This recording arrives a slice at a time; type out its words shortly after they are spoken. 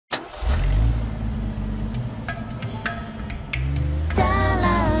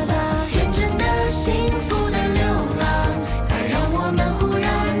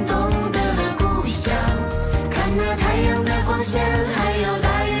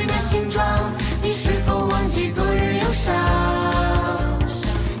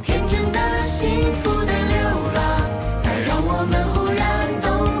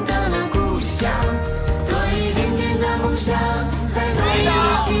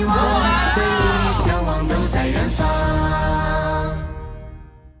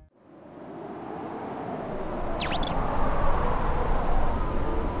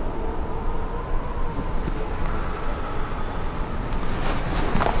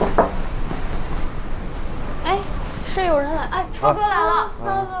是有人来，哎，超哥来了。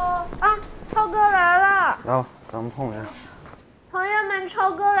啊，超哥来了。来吧，咱们碰一下。朋友们，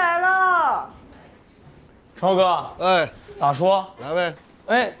超哥来了。超哥，哎，咋说？来呗。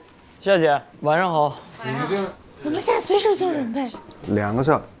哎，夏姐，晚上好。我们现在随时做准备。2个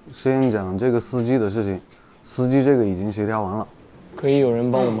事儿，先讲这个司机的事情。司机这个已经协调完了，可以有人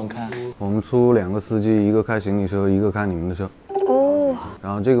帮我们开。我们出2个司机，一个开行李车，一个开你们的车。哦。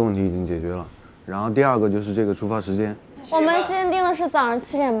然后这个问题已经解决了。然后第2个就是这个出发时间。我们先定的是早上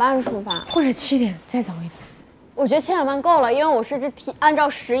7点半出发，或者7点再早一点。我觉得7点半够了，因为我是按照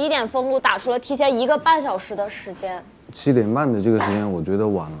11点封路打出了提前1个半小时的时间。7点半的这个时间，我觉得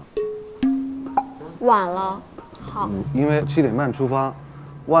晚了。晚了，好。因为7点半出发，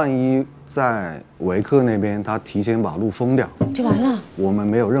万一在维克那边他提前把路封掉，就完了。我们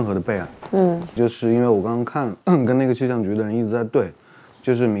没有任何的备案。就是因为我刚刚看跟那个气象局的人一直在对，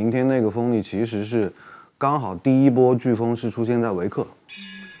就是明天那个风力其实是刚好第1波飓风是出现在维克，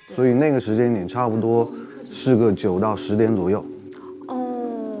所以那个时间点差不多是个9到10点左右。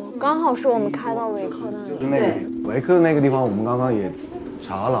哦，刚好是我们开到维克那里。就是那个维克那个地方，我们刚刚也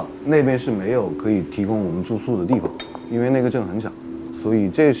查了，那边是没有可以提供我们住宿的地方，因为那个镇很小，所以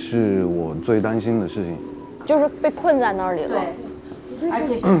这是我最担心的事情。就是被困在那里了。对，而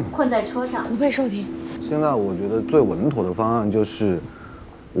且是困在车上，不被受体。现在我觉得最稳妥的方案就是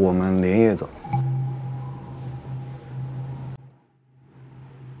我们连夜走。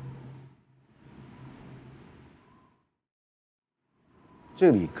这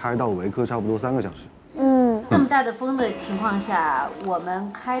里开到维克差不多3个小时。那么大的风的情况下，我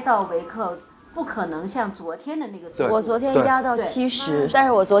们开到维克不可能像昨天的那个速度。我昨天压到70，但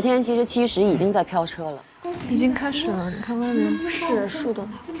是我昨天其实70已经在飘车了，已经开始了，你看外面是树都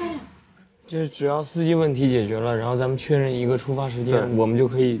在。就是只要司机问题解决了，然后咱们确认一个出发时间，我们就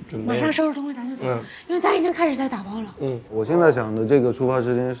可以准备。马上收拾东西咱就走，因为咱已经开始在打包了。我现在想的这个出发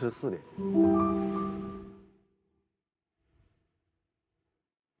时间是4点。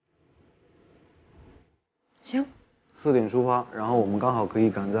行，4点出发，然后我们刚好可以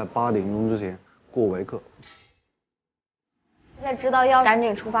赶在8点钟之前过维克。在知道要赶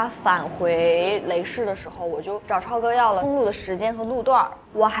紧出发返回雷市的时候，我就找超哥要了封路的时间和路段，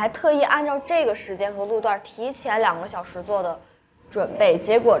我还特意按照这个时间和路段提前2个小时做的准备，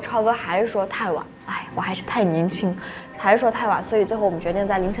结果超哥还是说太晚，哎，我还是太年轻，还是说太晚，所以最后我们决定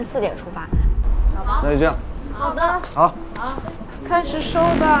在凌晨4点出发。好，那就这样。好的。好。开始收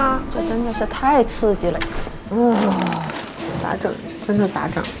吧。这真的是太刺激了。咋整？真的咋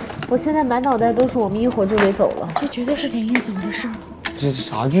整？我现在满脑袋都是我们一会儿就得走了，这绝对是连夜走的事。这是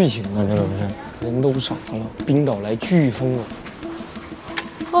啥剧情啊？这个不是人都傻了，冰岛来飓风了。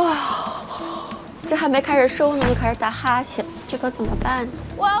这还没开始收呢，就开始打哈欠，这可怎么办呢？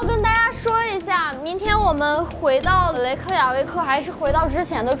我要跟大家说一下，明天我们回到雷克雅未克还是回到之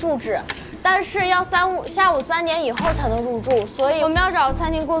前的住址，但是要下午3点以后才能入住，所以我们要找个餐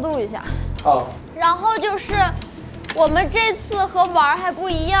厅过渡一下。好。然后就是我们这次和玩还不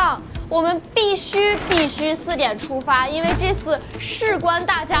一样，我们必须4点出发，因为这次事关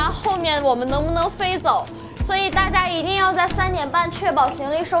大家后面我们能不能飞走，所以大家一定要在3点半确保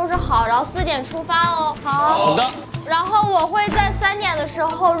行李收拾好，然后4点出发哦。好的。然后我会在3点的时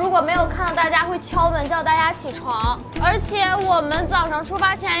候，如果没有看到大家，会敲门叫大家起床。而且我们早上出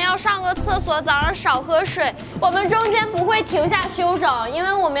发前要上个厕所，早上少喝水。我们中间不会停下休整，因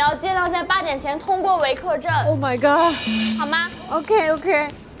为我们要尽量在8点前通过维克镇。Oh my god！ 好吗 ？OK。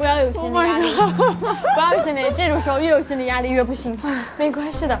不要有心理压力，不要有心理，这种时候越有心理压力越不行。没关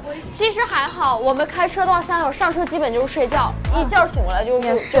系的，其实还好，我们开车的话，3友上车基本就是睡觉，一觉醒过来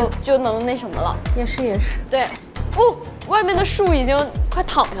就能那什么了。也是。对。外面的树已经快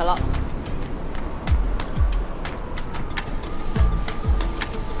躺下了。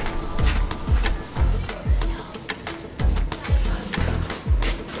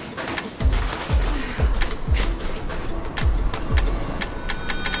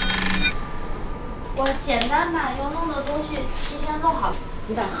我简单把要弄的东西提前弄好。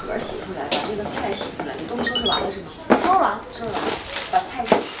你把盒洗出来，把这个菜洗出来，你东西收拾完了是吗？收拾完了。把菜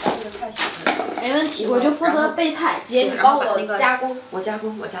洗，把这个菜洗出来。没问题，我就负责备菜，姐你帮我加工。我加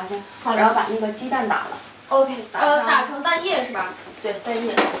工。好，然后把那个鸡蛋打了。OK， 打成蛋液是吧？对，蛋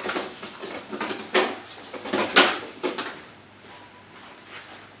液。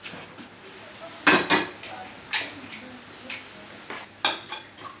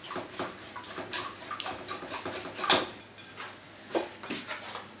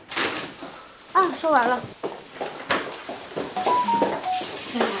收完了。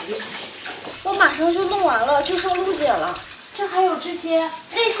天哪，一起！我马上就弄完了，就剩陆姐了。这还有这些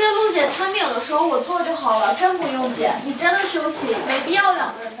那些谢陆姐，他们有的时候我做就好了，真不用姐，你真的休息，没必要2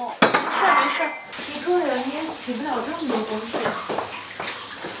个人弄。没事，一个人也洗不了这么多东西。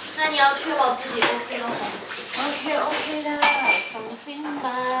那你要确保自己 OK 就好。OK 的，放心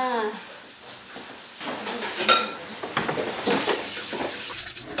吧。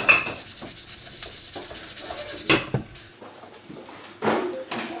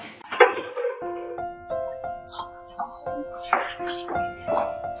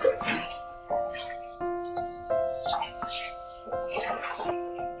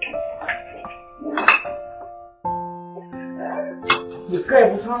你盖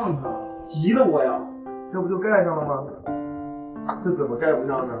不上它，急的我呀！这不就盖上了吗？这怎么盖不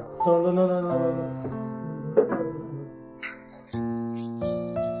上呢？等。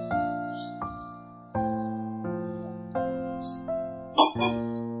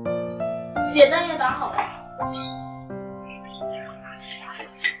姐蛋也打好了。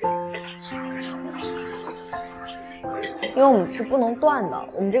因为我们是不能断的，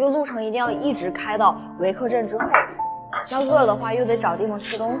我们这个路程一定要一直开到维克镇之后。要饿的话，又得找地方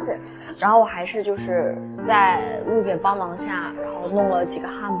吃东西。然后我还是就是在陆姐帮忙下，然后弄了几个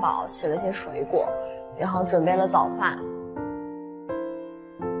汉堡，洗了些水果，然后准备了早饭。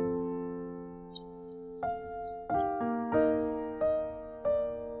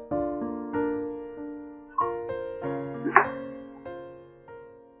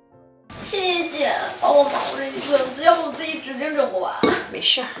谢谢姐帮我忙了一阵子，要不我自己指定整不完。没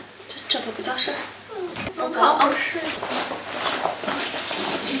事儿，这都不叫事儿。能躺会儿睡。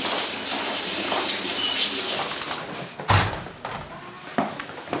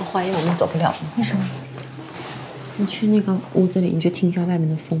我怀疑我们走不了。为什么？你去那个屋子里，你去听一下外面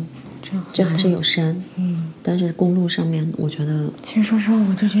的风。这还是有山，但是公路上面，我觉得。其实说实话，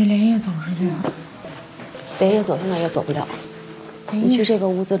我就觉得连夜走是最好。连夜走现在也走不了。你去这个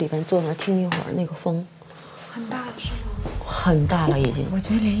屋子里边坐那儿听一会儿，那个风。很大是吗？很大了已经。我觉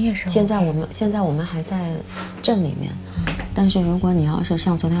得连夜是。现在我们还在镇里面，但是如果你要是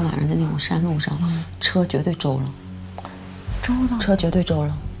像昨天晚上的那种山路上，车绝对周了。周的。车绝对周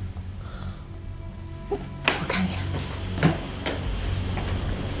了。我看一下。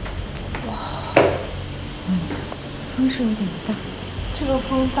哇，风是有点大。这个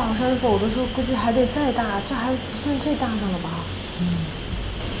风早上走的时候估计还得再大，这还不算最大的了吧？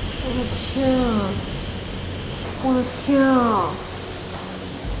我的天啊！我的天啊！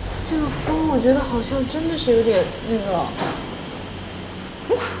这个风我觉得好像真的是有点那个。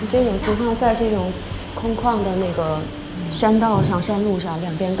你这种情况在这种空旷的那个山道上、山路上，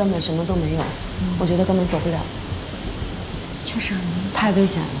两边根本什么都没有，我觉得根本走不了。确实很危险，太危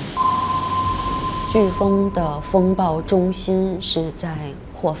险了。飓风的风暴中心是在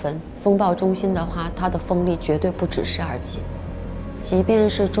霍芬，风暴中心的话，它的风力绝对不止12级。即便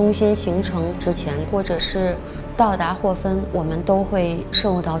是中心形成之前，或者是到达霍芬，我们都会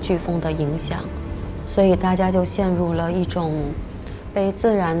受到飓风的影响，所以大家就陷入了一种被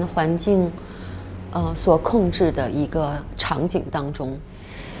自然环境所控制的一个场景当中。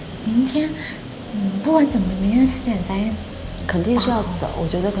明天，不管怎么，明天4点咱肯定是要走，我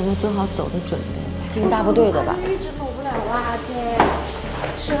觉得肯定做好走的准备。听大部队的吧。一直走不了啊，姐。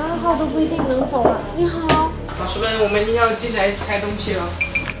12号都不一定能走啊。你好。老师们，我们要进来拆东西了。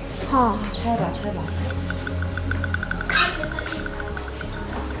好，拆吧，拆吧。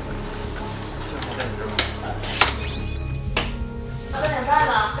8点半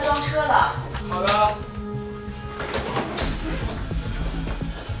了，该装车了。好的。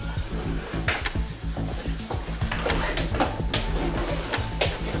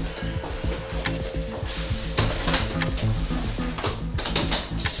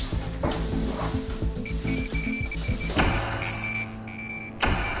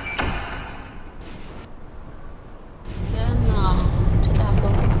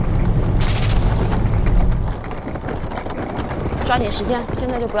抓紧时间，现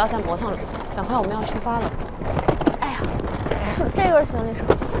在就不要再磨蹭了，赶快我们要出发了。哎呀，是这个是行李车，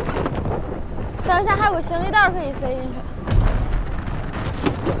等一下还有个行李袋可以塞进去。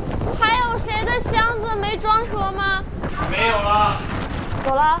还有谁的箱子没装车吗？没有了。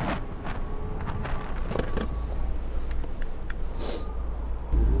走了。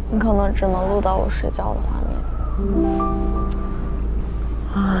你可能只能录到我睡觉的画面。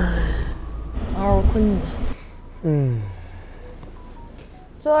唉，嗷困的。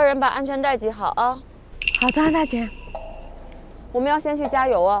所有人把安全带系好啊！好的，大姐。我们要先去加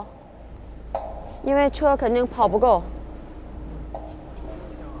油哦，因为车肯定跑不够。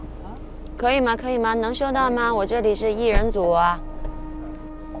可以吗？可以吗？能收到吗？我这里是1人组啊。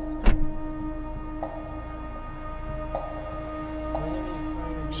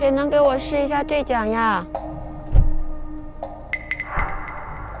谁能给我试一下对讲呀？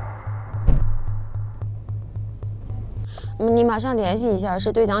你马上联系一下，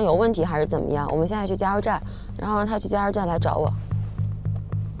是对讲有问题还是怎么样？我们现在去加油站，然后让他去加油站来找我。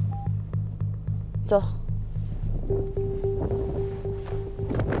走。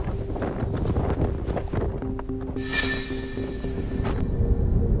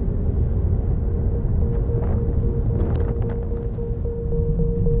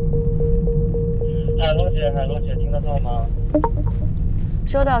海洛姐，听得到吗？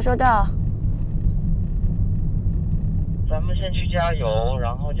收到，收到。咱们先去加油，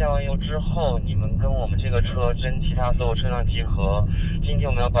然后加完油之后，你们跟我们这个车跟其他所有车辆集合。今天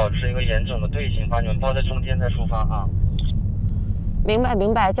我们要保持一个严整的队形，把你们包在中间再出发啊。明白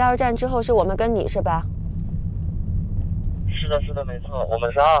明白，加油站之后是我们跟你是吧？是的，是的，没错，我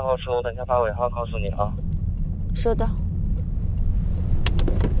们是2号车，我等一下把尾号告诉你啊。收到。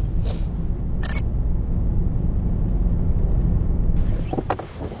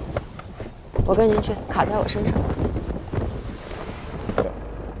我跟您去，卡在我身上。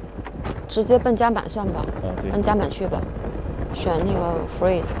直接奔甲板算吧，奔甲板去吧，选那个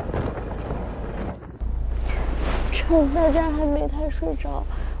free。趁大家还没太睡着，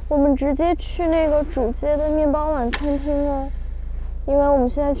我们直接去那个主街的面包碗餐厅哦，因为我们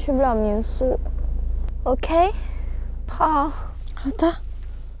现在去不了民宿。OK？ 好，好的。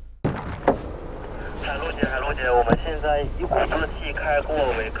海洛姐，我们现在一鼓作气开过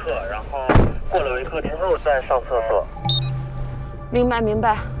维克，然后过了维克之后再上厕所。明白明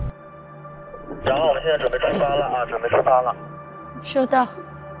白。然后我们现在准备出发了啊，准备出发了。收到。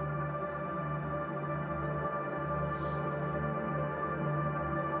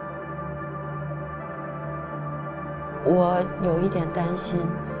我有一点担心，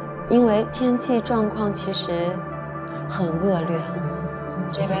因为天气状况其实很恶劣。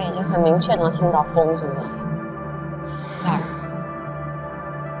这边已经很明确能听到风声了。Sorry。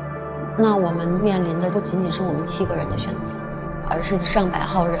那我们面临的不仅仅是我们7个人的选择，而是上百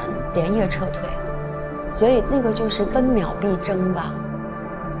号人连夜撤退，所以那个就是分秒必争吧。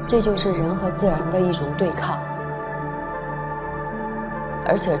这就是人和自然的一种对抗。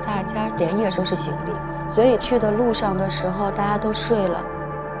而且大家连夜收拾行李，所以去的路上的时候大家都睡了。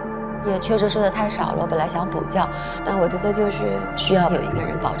也确实睡得太少了，我本来想补觉，但我觉得就是需要有一个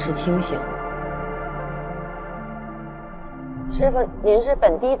人保持清醒。师傅，您是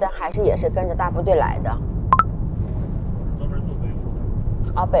本地的还是也是跟着大部队来的？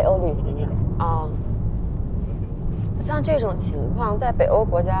啊，北欧旅行啊。像这种情况，在北欧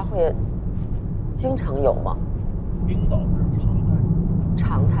国家会经常有吗？冰岛是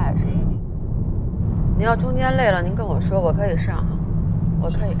常态是吗？您要中间累了，您跟我说，我可以上哈。我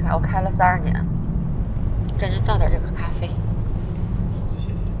可以开，我开了30年。给您倒点这个咖啡。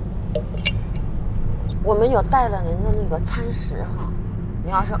谢谢。我们有带了您的那个餐食哈，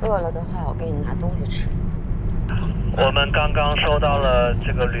您要是饿了的话，我给你拿东西吃。我们刚刚收到了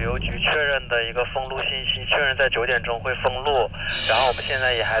这个旅游局确认的一个封路信息，确认在9点钟会封路，然后我们现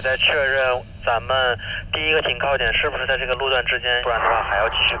在也还在确认咱们第一个停靠点是不是在这个路段之间，不然的话还要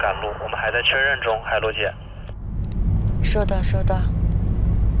继续赶路，我们还在确认中，海洛姐。收到，收到。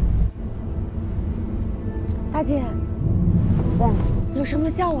大姐，有什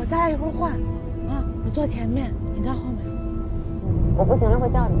么叫我，咱俩一会儿换啊！我坐前面，你在后面。我不行了会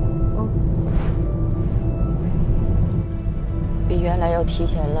叫你的。比原来又提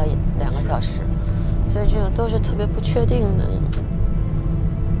前了2个小时，所以这种都是特别不确定的。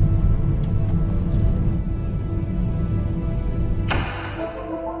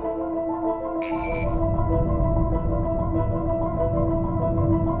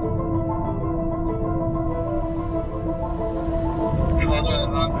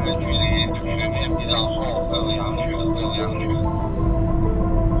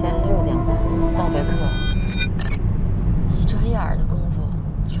现在6点半到北克，一转眼的功夫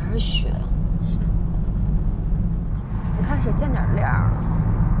全是雪，开始见点亮了。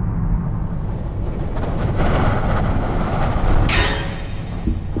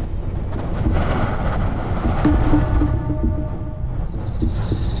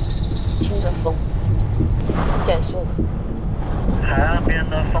听着风，减速吧。海岸边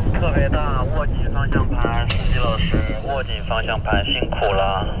的风特别大，握紧方向盘，司机老师握紧方向盘，辛苦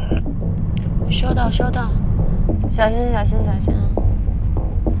了。收到，收到，小心，小心，小心。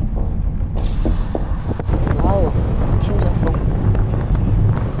哇哦，听着风，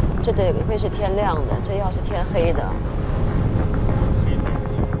这得会是天亮的，这要是天黑的。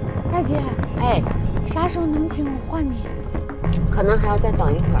大姐，哎，啥时候能停？我换你。可能还要再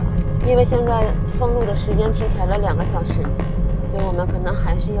等一会儿，因为现在封路的时间提前了2个小时。所以我们可能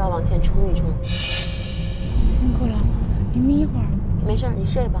还是要往前冲一冲。辛苦了，你眯一会儿。没事，你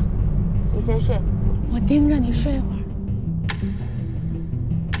睡吧，你先睡。我盯着你睡一会儿。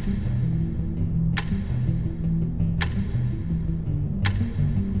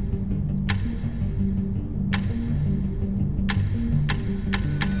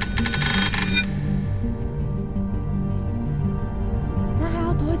咱还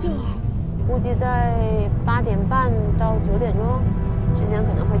要多久啊？估计在8点半到9点钟之间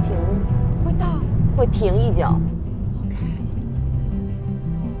可能会停。会到？会停一脚。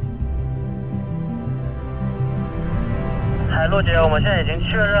海陆姐，我们现在已经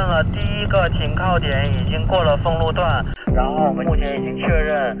确认了第一个停靠点已经过了封路段，然后我们目前已经确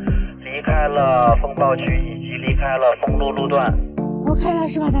认离开了风暴区以及离开了封路路段。OK 了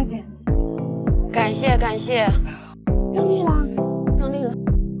是吧，大姐？感谢感谢。胜利了，胜利了，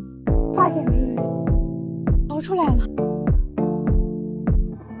发现没有？逃出来了。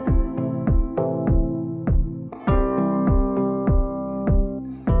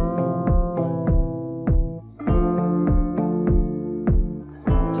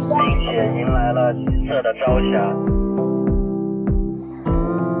并且迎来了橘色的朝霞。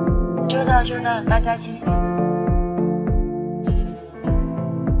知道知道，大家辛苦。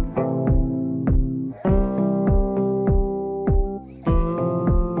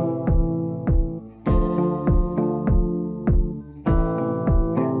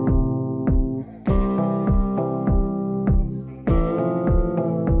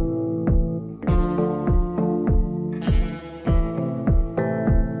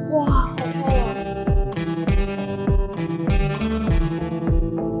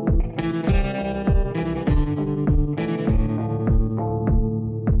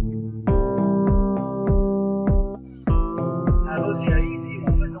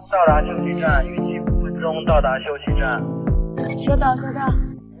到达休息站，预计5分钟到达休息站。收到，收到。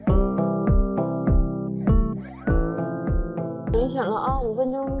铃响了啊，5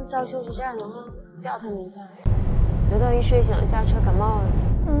分钟到休息站了哈，叫他们一下。刘道一睡醒，下车感冒了。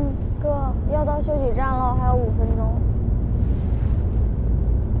哥，要到休息站了，还有5分钟。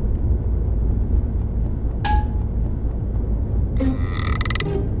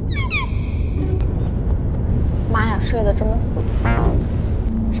妈呀，睡得这么死。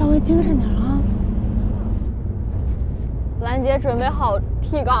稍微精神点啊！兰姐准备好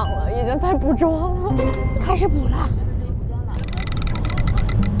替岗了，已经在补妆了，开始补了。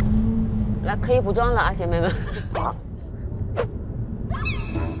来，可以补妆了啊，姐妹们。好。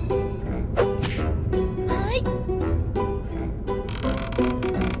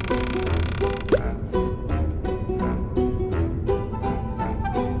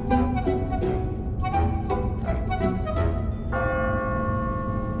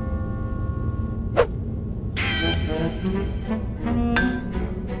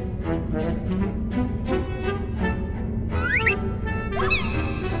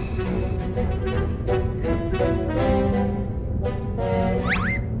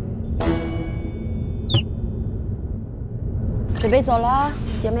准备走了，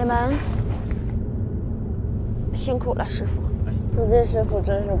姐妹们，辛苦了，师傅。司机师傅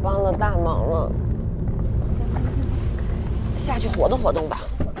真是帮了大忙了。下去活动活动吧。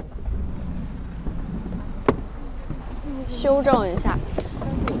修正一下。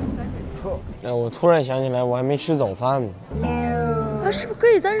哎，我突然想起来，我还没吃早饭呢。啊，是不是可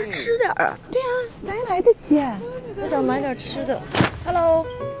以在这吃点啊？对啊，咱也来得及。我想买点吃的。Hello.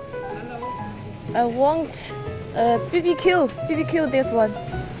 I want BBQ this one。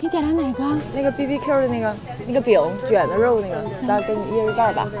你点了哪个？那个 BBQ 的那个饼卷的肉那个，咱给你一人一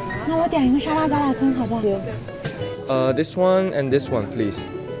半吧。那我点一个沙拉，咱俩分好不好？行。This one and this one, please.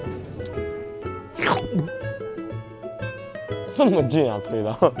 这么近啊，推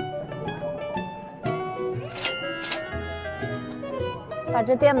的。把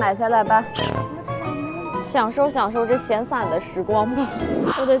这店买下来吧。享受享受这闲散的时光吧。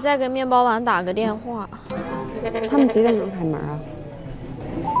我得再给面包碗打个电话。他们几点钟开门啊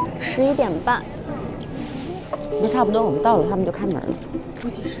？11点半。那差不多，我们到了，他们就开门了。估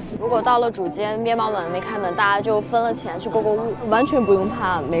计是。如果到了主街，面包碗没开门，大家就分了钱去购购物，完全不用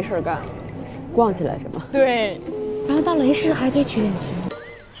怕没事干，逛起来是吗？对。然后到雷士还可以取点钱。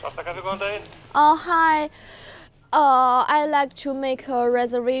Hi. I'd like to make a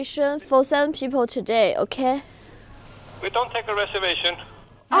reservation for 7 people today, okay? We don't take a reservation.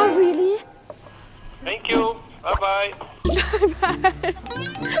 Oh, really? Thank you. Bye bye. Bye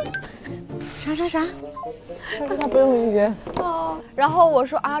bye. 啥？他不用预约。然后我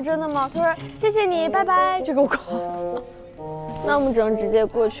说啊，真的吗？他说谢谢你，拜拜，就给我挂了。那我们只能直接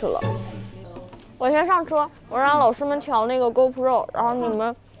过去了。我先上车，我让老师们调那个 GoPro， 然后你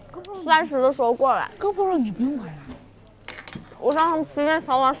们30的时候过来。GoPro 你不用管了，我让他们时间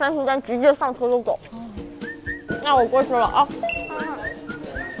调完30站，直接上车就走。那我过去了啊。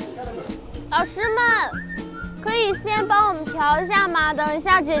老师们，可以先帮我们调一下吗？等一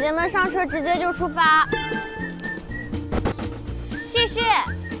下姐姐们上车直接就出发。谢谢。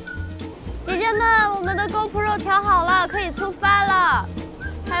姐姐们，我们的 GoPro 调好了，可以出发了。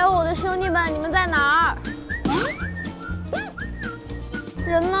还有我的兄弟们，你们在哪儿？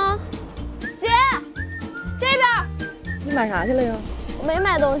人呢？姐，这边。你买啥去了呀？我没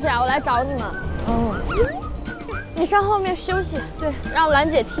买东西啊，我来找你们。哦。你上后面休息，对，让兰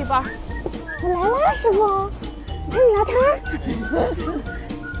姐替班。我来啦，师傅，陪你聊天。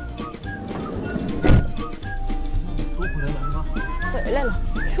回来了，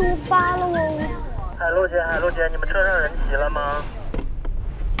出发了哦。海陆姐，你们车上人齐了吗？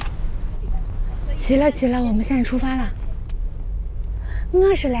齐了，我们现在出发了。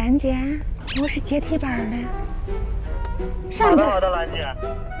我是兰姐，我是接替班的。上好的，兰姐。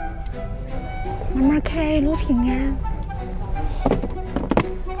慢慢开，一路平安。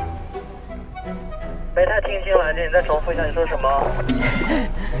没太听清，兰姐，你再重复一下你说什么？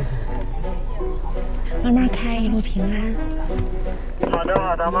慢慢开，一路平安。好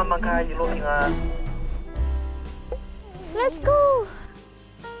的，慢慢开，一路平安。Let's go。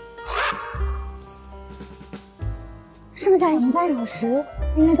剩下1个半小时，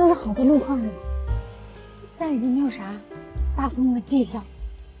应该都是好的路况了。现在已经没有啥大风的迹象。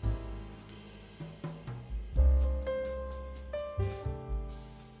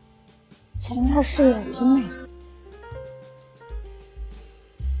前面视野挺美，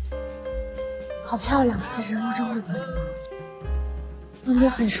好漂亮。其实欧洲很多地方，感觉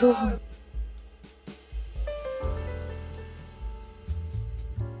很舒服。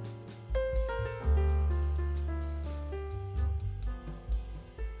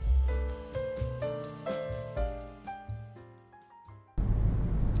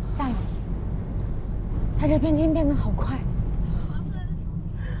下雨，它这边天变得好快。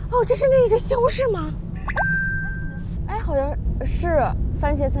哦，这是那个修士吗？哎，好像是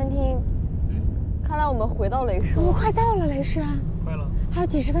番茄餐厅。看来我们回到雷士了。我们快到了雷士，快了，还有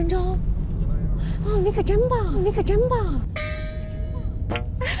几十分钟。哦，你可真棒，你可真棒！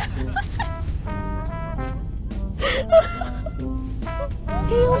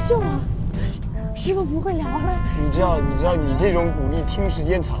真优秀啊！师傅不会聊了。你知道，你这种鼓励听时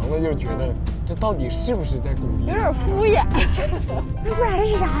间长了就觉得这到底是不是在鼓励？有点敷衍。那不然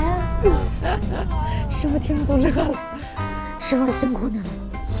是啥呀？师傅听着都乐了。师傅辛苦你了，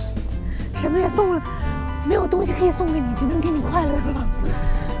什么也送了，没有东西可以送给你，只能给你快乐了，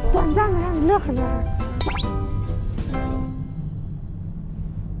短暂的让你乐呵乐呵。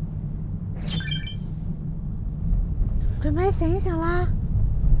准备醒一醒啦，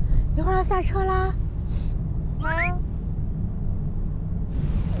一会儿要下车啦。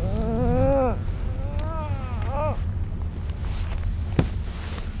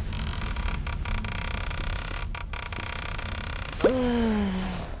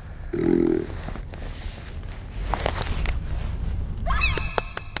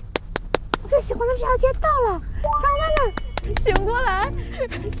最喜欢的这条街到了，小伙伴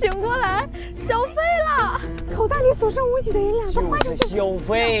们，醒过来，消费了，口袋里所剩无几的银两都花出去。消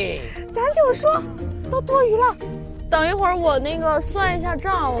费，咱就是说，都多余了。等一会儿我那个算一下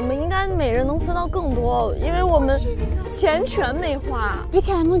账，我们应该每人能分到更多，因为我们钱全没花。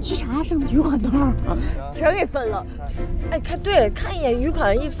ATM 去查剩余款多少？全给分了。哎，看一眼余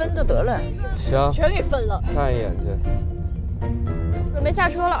款1分就得了。行，全给分了。看一眼去。准备下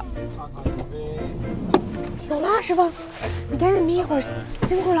车了。走了，师傅，你赶紧眯一会儿，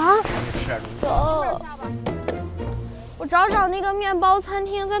辛苦了啊。走。我找那个面包餐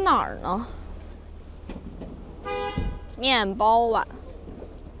厅在哪儿呢？面包碗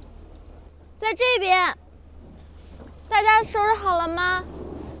在这边，大家收拾好了吗？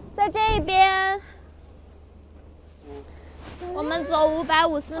在这边，我们走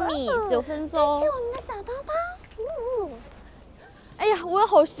550米，9分钟。我们的小包包。哎呀，我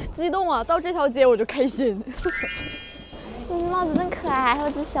好激动啊！到这条街我就开心。你帽子真可爱，还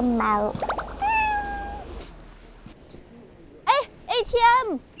有只小猫。哎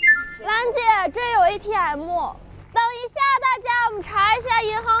 ，ATM， 兰姐，这有 ATM。等一下，大家，我们查一下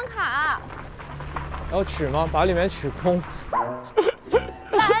银行卡。要取吗？把里面取空。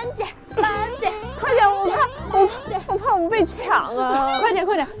兰姐，快点！我怕我们被抢啊！快点，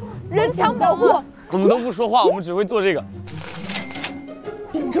人墙保护。我们都不说话，我们只会做这个。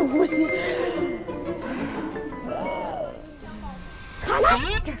屏住呼吸。卡呢？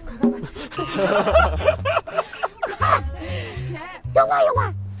这快！有吗？有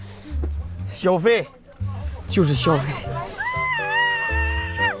吗？消费，就是消费。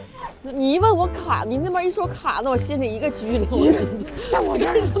你一问我卡，你那边一说卡，那我心里一个拘留。在我这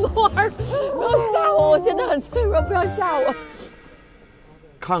儿什么玩意儿？不要吓我，我现在很脆弱，不要吓我。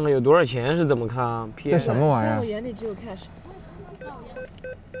看看有多少钱是怎么看啊？这什么玩意儿？在我眼里只有 cash。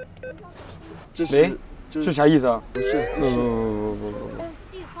这啥意思啊？不是，不，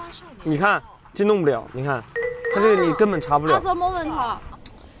你看这弄不了，你看，他这个你根本查不了。Other moment，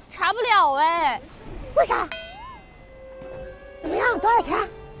 查不了哎，为啥？怎么样？多少钱？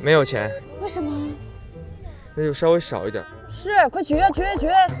没有钱，为什么？那就稍微少一点。是，快取！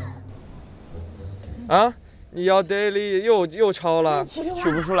啊，你要 daily 又超了，取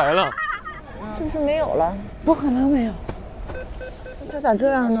不出来了，是不是没有了？不可能没有。这咋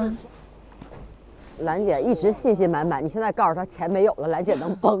这样呢？兰姐一直信心满满，你现在告诉她钱没有了，兰姐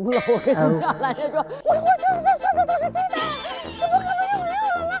能崩了。我跟你讲，兰姐说，我就是那3个都是对的，怎么可能有没有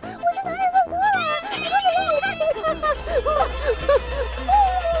了呢？我去哪里算错了？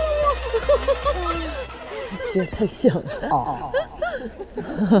学太像了。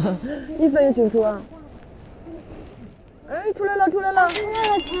1分也取不出啊！哎，出来了，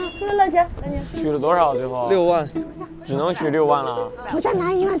钱，赶紧。取了多少？最后6万，只能取6万了。我再拿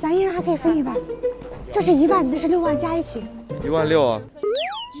1万，咱一人还可以分1半。这是1万，那是6万加一起。16000啊，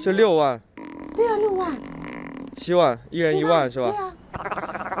这6万。对啊，6万。 7万，一人1万是吧？对啊。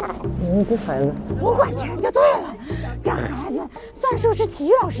这孩子，我管钱就对了。这孩子算数是体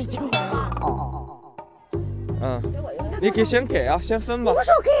育老师教的。你给先给啊，先分吧。你不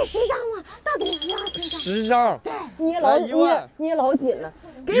说可以10张吗？到底是10张？ 10张。对，捏老紧了。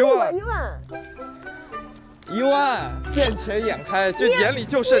给1我1万，见钱眼开，这眼里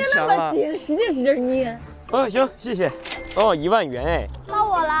就剩钱了。捏，使劲捏。行，谢谢。哦，1万元哎。到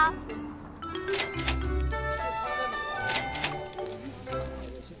我了。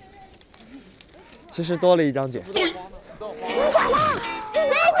其实多了1张姐。你咋了？这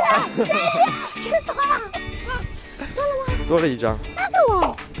多了。多了吗？多了1张。拿给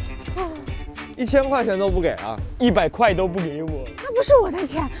我。 1000块钱都不给啊？100块都不给我？那不是我的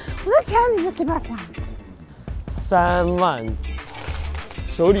钱，我的钱你们随便花。 3万，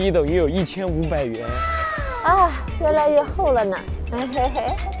手里等于有1500元。啊，越来越厚了呢。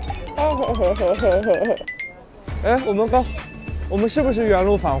哎，我们是不是原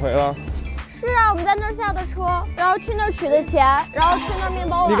路返回了？是啊，我们在那儿下的车，然后去那儿取的钱，然后去那儿面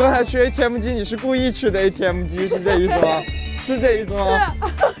包网。你刚才去 ATM 机，你是故意去的 ATM 机，是这意思吗？是这意思吗？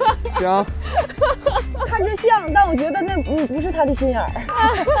是。行。看着像，但我觉得那不是他的心眼儿。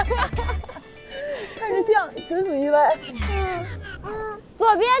看着像，纯属意外。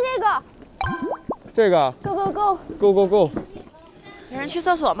左边这个。这个。Go。有人去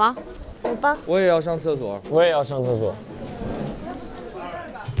厕所吗？有吧。我也要上厕所。我也要上厕所。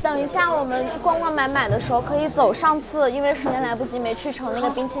 等一下，我们逛逛买的时候可以走上次因为时间来不及没去成那个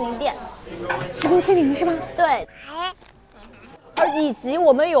冰淇淋店，吃冰淇淋是吧？对。以及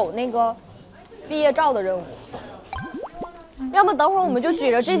我们有那个毕业照的任务，要么等会儿我们就举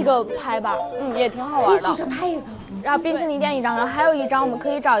着这个拍吧，也挺好玩的。举着拍一个。然后冰淇淋店1张，然后还有1张我们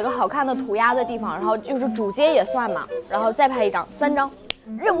可以找一个好看的涂鸦的地方，然后就是主街也算嘛，然后再拍1张，3张，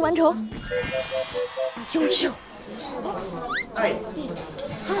任务完成。优秀。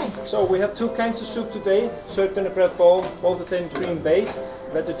 So we have 2 kinds of soup today, served in a bread bowl, both of them cream based.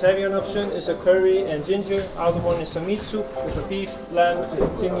 Vegetarian option is a curry and ginger, other one is a meat soup with a beef, lamb,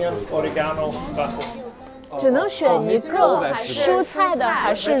 thymian, oregano, basil. 只能选一个蔬菜的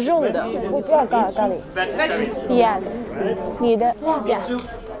还是肉的？我不要咖喱。 Yes， 你的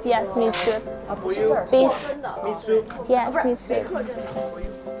Yes， meat soup。Beef。Yes， meat soup。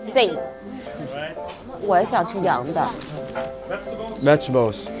Z。我也想吃羊的。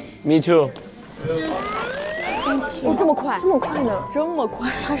 Vegetables。 Me too。哦，这么快？这么快呢？这么快？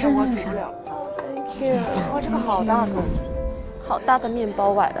它是那个啥 ？Thank you。哇，这个好大个，好大的面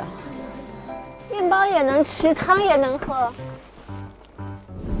包崴的。 面包也能吃，汤也能喝。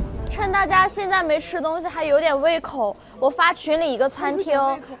趁大家现在没吃东西，还有点胃口，我发群里一个餐厅，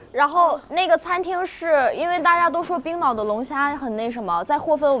然后那个餐厅是因为大家都说冰岛的龙虾很那什么，在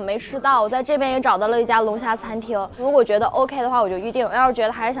霍芬我没吃到，我在这边也找到了一家龙虾餐厅。如果觉得 OK 的话，我就预定；要是觉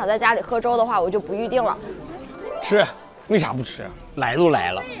得还是想在家里喝粥的话，我就不预定了。吃？为啥不吃？来都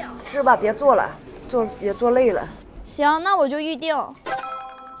来了。吃吧，别做了，别做累了。行，那我就预定。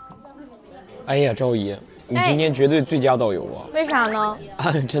 哎呀，赵姨，你今天绝对最佳导游啊！为啥呢？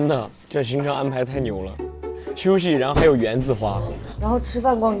啊，真的，这行程安排太牛了，休息，然后还有园子花，然后吃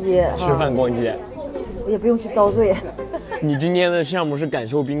饭逛街，我也不用去遭罪。你今天的项目是感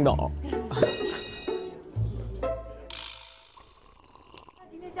受冰岛，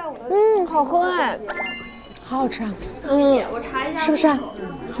好喝哎，好好吃啊。我查一下，是不是？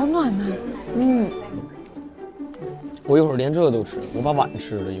好暖呐。我一会儿连这个都吃，我把碗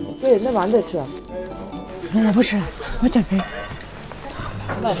吃了一会儿。对，那碗得吃。我不吃，我减肥。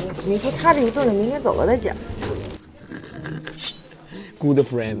你不差这一顿了，明天走了再讲。Good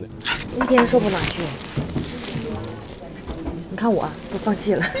friend。一天瘦不哪去？你看我都放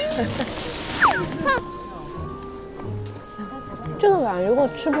弃了。这个碗如果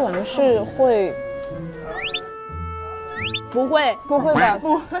吃不完是会？不会吧？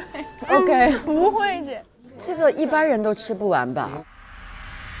不会。OK， 不会姐。这个一般人都吃不完吧？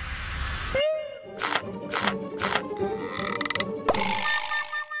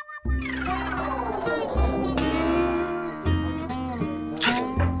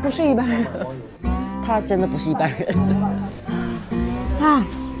不是一般人，他真的不是一般人。啊！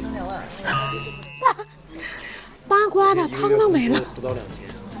八卦的汤都没了。不到2000。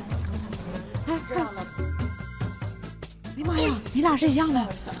哎呀妈呀，你俩是一样的。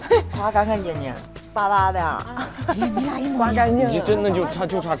滑干干净净，巴拉的。哎呀，你俩一刮干净了。你这真的就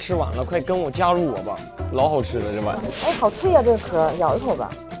差吃完了，快跟我加入我吧，老好吃了这碗。哎，好脆呀，这个壳，咬一口吧。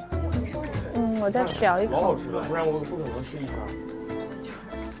我再咬一口。老好吃了，不然我不可能吃一圈。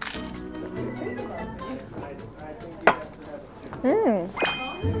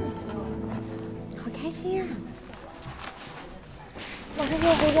好开心啊！马上就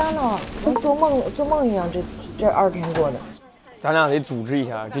要回家了，跟做梦一样，这2天过的。咱俩得组织一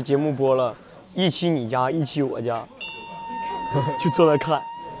下，这节目播了，一期你家，一期我家，就坐那看。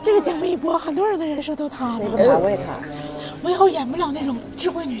这个节目一播，很多人的人设都塌了。谁不塌我也塌。我以后演不了那种智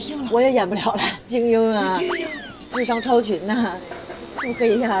慧女性了。我也演不了了，精英啊，精英，智商超群呐，腹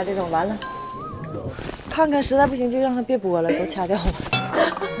黑呀这种完了。看看实在不行就让他别播了，都掐掉了。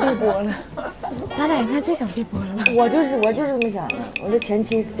别播了，咱俩应该最想别播了。我就是这么想的，我这前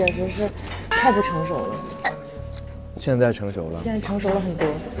期简直是太不成熟了。现在成熟了，现在成熟了很多。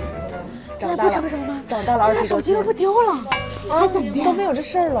现在不成熟吗？长大了20多岁，手机都不丢了，还怎的？都没有这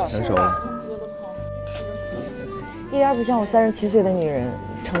事儿了。成熟了，一点不像我37岁的女人，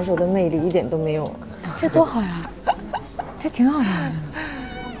成熟的魅力一点都没有。这多好呀，这挺好的。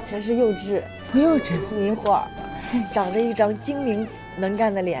真是幼稚，不幼稚，迷惑，长着一张精明能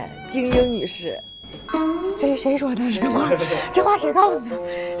干的脸，精英女士。谁说的这话？这话谁告诉你的？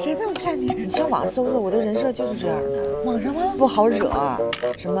谁这么骗你？你上网搜搜，我的人设就是这样的。网上吗？不好惹，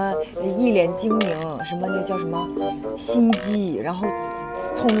什么一脸精明，什么那叫什么心机，然后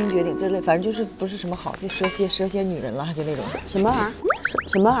聪明绝顶之类，反正就是不是什么好，就蛇蝎女人了，就那种。什么玩意儿？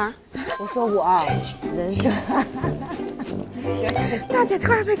什么玩意儿？我说我啊，人设。大姐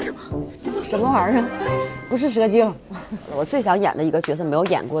突然被 Q。什么玩意儿？不是蛇精。我最想演的一个角色没有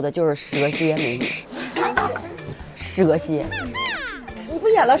演过的就是蛇蝎美女。蛇蝎，你不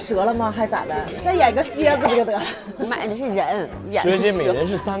演了蛇了吗？还咋的？再演个蝎子不就得了？你买的是人，演蛇蝎美人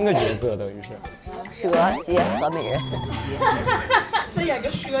是3个角色，等于是蛇蝎和美人。再演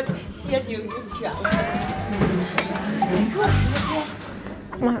个蝎精就全了。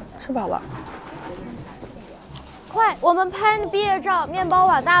妈，吃饱了。快，我们拍毕业照，面包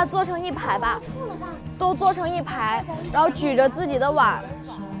碗大家坐成一排吧，都坐成一排，然后举着自己的碗。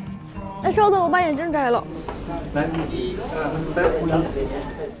哎，稍等，我把眼镜摘了。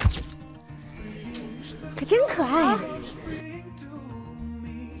可真可爱呀！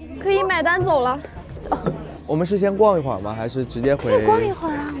可以买单走了。走。我们是先逛一会儿吗？还是直接回？逛一会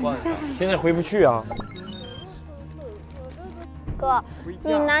儿啊，我们现在回不去啊。哥，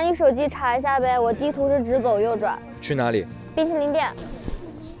你拿你手机查一下呗，我地图是直走右转。去哪里？冰淇淋店。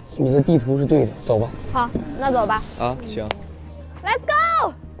你的地图是对的，走吧。好，那走吧。啊，行。Let's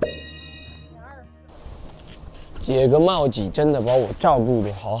go。姐个茂吉真的把我照顾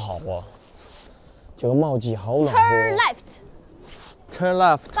得好好啊，这个茂吉好暖和。Turn left。 Turn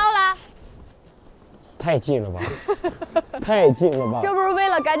left。到啦。太近了吧？太近了吧？这不是为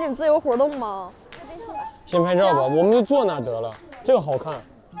了赶紧自由活动吗？先拍照吧，我们就坐那儿得了，这个好看。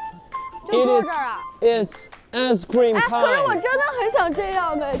就坐这儿啊 ？It's ice cream time。可是我真的很想这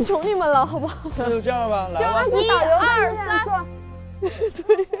样的，求你们了，好不好？那就这样吧，来吧。1、2、3。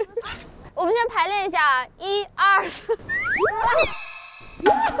对。我们先排练一下，1、2、3。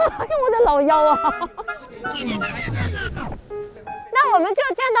哎呦，我的老腰啊！那我们就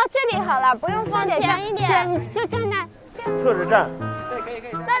站到这里好了，不用放前一点，就站那。侧着站。可以。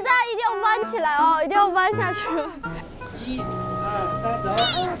大家一定要弯起来哦，一定要弯下去。1、2、3，走。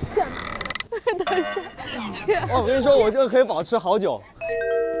等一下，我跟你说，我这个可以保持好久。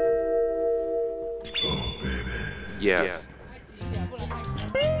Yes。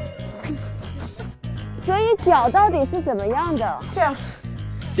所以脚到底是怎么样的？这样，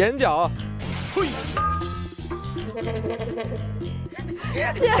踮脚。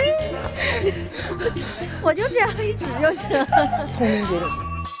我就这样一指就行。聪明绝顶。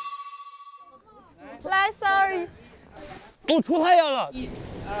来，sorry。我出太阳了。1、2、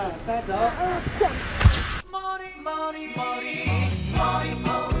3，走。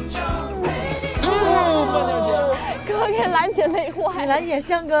可给兰姐累坏。兰姐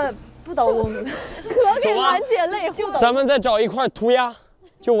像个不倒翁。可给兰姐累坏。咱们再找一块涂鸦。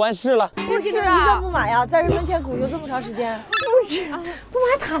 就完事了。不吃啊！一个不买呀，在人门前鼓悠这么长时间，不吃，不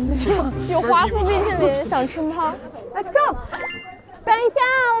买毯子去吗？有华夫冰淇淋，想吃吗 ？Let's go！ 等一下，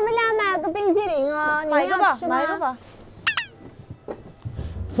我们俩买了个冰淇淋哦，买一个吧，买一个吧。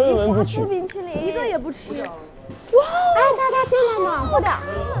分文不取。冰淇淋一个也不吃。哇！哎，大家进来暖和点。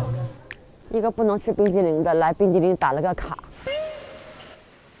一个不能吃冰淇淋的，来冰淇淋打了个卡。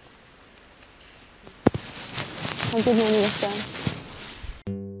看今天那个山。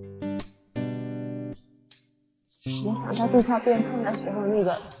 我想到地壳变性的时候，那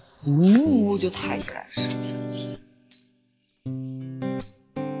个呜就抬起来，射击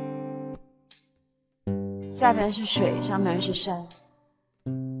下边是水，上面是山。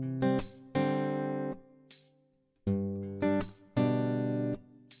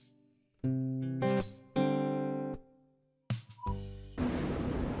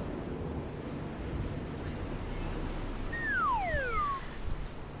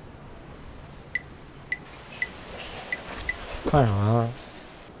看啥啊？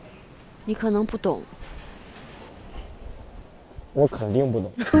你可能不懂，我肯定不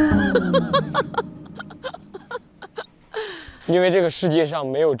懂，因为这个世界上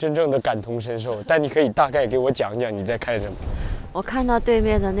没有真正的感同身受。但你可以大概给我讲讲你在看什么。我看到对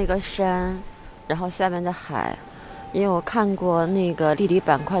面的那个山，然后下面的海，因为我看过那个地理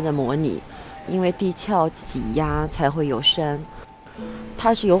板块的模拟，因为地壳挤压才会有山，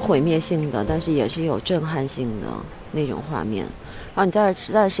它是有毁灭性的，但是也是有震撼性的。 那种画面，然后你在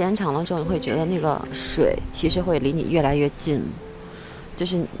这时间长了之后，你会觉得那个水其实会离你越来越近，就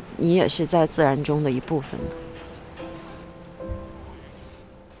是你也是在自然中的一部分。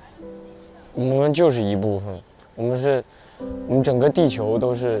我们就是一部分，我们整个地球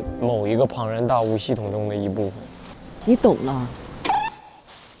都是某一个庞然大物系统中的一部分。你懂了？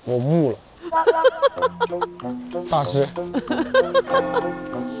我悟了，大师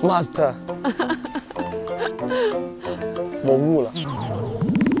 ，Master。 我悟了。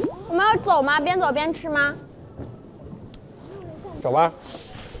我们要走吗？边走边吃吗？走吧。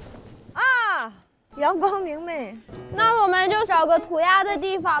啊，阳光明媚。那我们就找个涂鸦的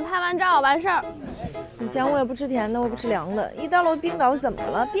地方，拍完照完事儿。以前我也不吃甜的，我不吃凉的。一到了冰岛怎么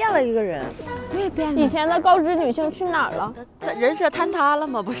了？变了一个人。我也变了。以前的高知女性去哪儿了？人设坍塌了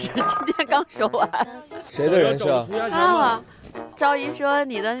吗？不是，今天刚说完。谁的人设？啊。 赵一说：“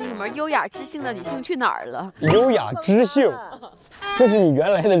你的什么优雅知性的女性去哪儿了？”优雅知性，这是你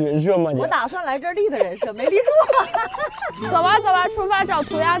原来的人设吗？我打算来这儿立的人设，没立住。走吧，走吧，出发找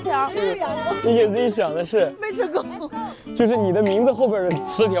涂鸦条。你给自己想的是没成功，就是你的名字后边的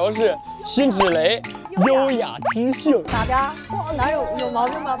词条是辛芷蕾，优雅知性。咋的？哪有毛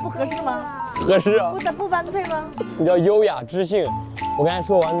病吗？不合适吗？合适啊。不般配吗？你叫优雅知性。 我刚才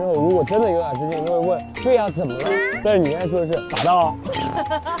说完之后，如果真的优雅知性，就会问：对呀，怎么了？但是你刚才说的是咋的啊？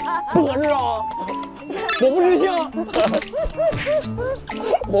不合适啊！我不知性，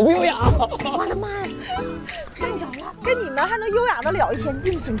我不优雅。我的妈呀！睡着了，跟你们还能优雅得了，一天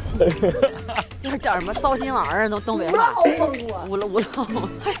净生气。要是点什么糟心玩意儿，都东北话。无了，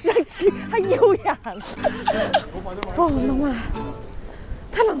还生气，还优雅了。哦，我的妈呀！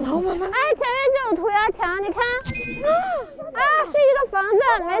 太冷了，妈妈。哎，前面就有涂鸦墙，你看。啊，是一个房子，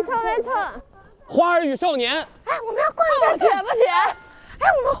没错没错。花儿与少年。哎，我们要逛一下店，不起。哎，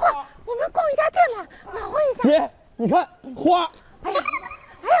我们逛一家店吧，暖和一下。姐，你看花。哎呀，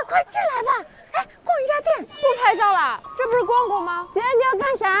快进来吧。哎，逛一家店，不拍照了，这不是逛逛吗？姐，你要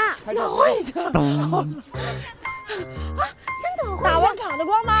干啥？暖和一下。啊，真暖和。打完卡的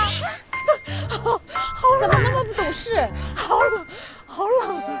光吗？怎么那么不懂事？好冷。 好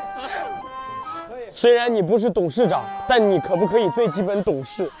冷！虽然你不是董事长，但你可不可以最基本懂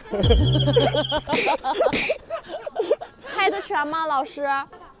事？拍得全吗，老师？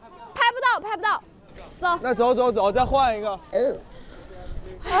拍不到。走。那走，再换一个。哎，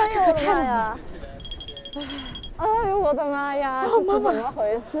这个太冷了。哎呦我的妈呀！这是怎么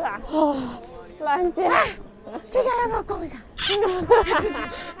回事啊？兰姐，这家要不要逛一下？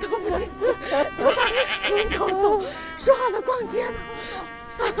都不进去，就在门口走，说好的逛街呢。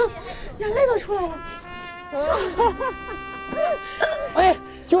 眼泪都出来了。哎，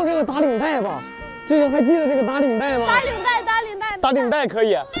就这个打领带吧。之前还记得这个打领带吗？打领带，打领带，打领带可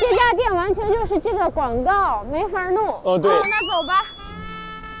以。这家店完全就是这个广告，没法弄。哦，对。那走吧。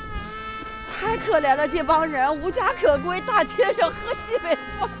太可怜了，这帮人无家可归，大街上喝西北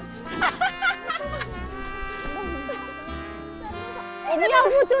风。我们要不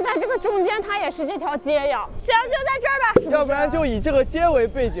就在这个中间，它也是这条街呀。行，就在这儿吧。要不然就以这个街为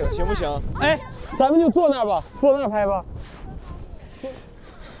背景，行不行？哎，咱们就坐那儿吧，坐那儿拍吧。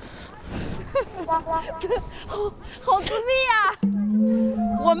好自闭呀！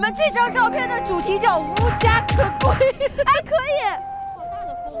我们这张照片的主题叫无家可归。哎，可以。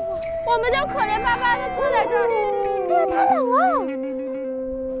我们就可怜巴巴的坐在这儿。哎呀，太冷了，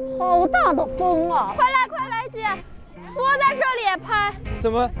好大的风啊！快来，快来，姐，缩在这里拍。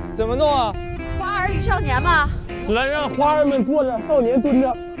怎么弄啊？花儿与少年嘛。来，让花儿们坐着，少年蹲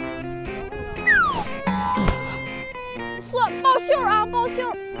着。缩，抱袖啊，抱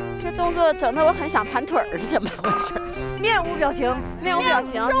袖。这动作整得我很想盘腿儿，是怎么回事？面无表情，面无表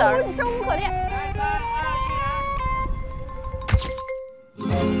情，生无可恋。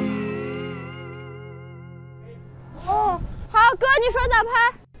哦，好，哥，你说咋拍？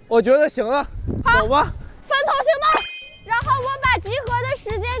我觉得行了，走吧。分头行动，然后我把集合的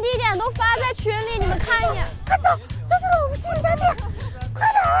时间、地点都发在群里，你们看一眼。快走，走，我们去一家店，快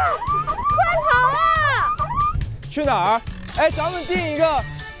点儿，快跑啊！去哪儿？哎，咱们定一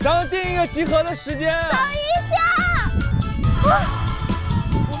个集合的时间。等一下，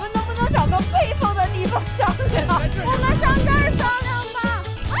我们能不能找个背风的地方商量？我们上这儿商量吧。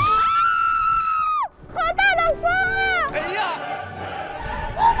好大的风啊！哎呀！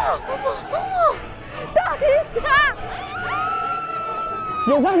等一下，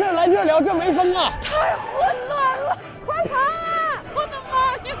有啥事来这儿聊，这没风啊！太混乱了，快跑啊！我的妈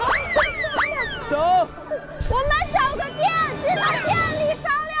呀！走。我们找个店，进到店里商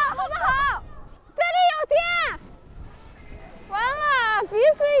量，好不好？这里有店。完了，鼻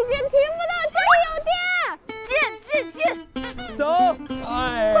子已经听不到，这里有店。进。走。哎。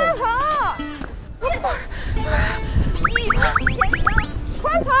快跑！快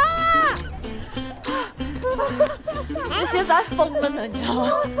跑啊！不行，咱疯了呢，你知道吗？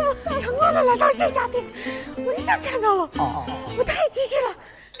成功的来到这家店，我一下看到了，我太机智了。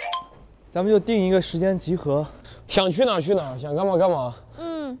咱们就定一个时间集合，想去哪儿去哪儿，想干嘛干嘛。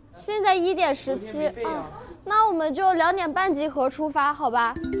现在1点17，那我们就2点半集合出发，好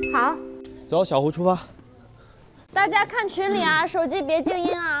吧？好。走，小胡出发。大家看群里啊，手机别静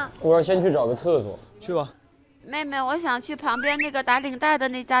音啊。我要先去找个厕所。去吧。妹妹，我想去旁边那个打领带的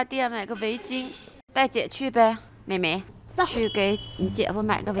那家店买个围巾，带姐去呗。妹妹，走，去给你姐夫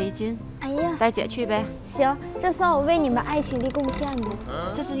买个围巾。哎呀，带姐去呗。行，这算我为你们爱情的贡献的。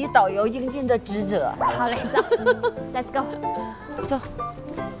这是你导游应尽的职责。好嘞，走，Let's go，走。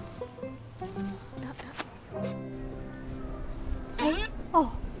哦，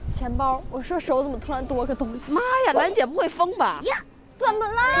钱包，我说手怎么突然多个东西？妈呀，兰姐不会疯吧？呀，怎么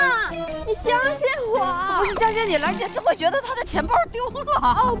啦？你相信我？我不是相信你，兰姐是会觉得她的钱包丢了。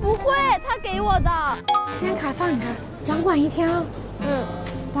哦，不会，她给我的。先卡放这儿，掌管1天啊。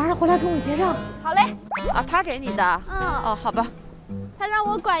晚上回来跟我结账。好嘞。啊，她给你的。哦，好吧。她让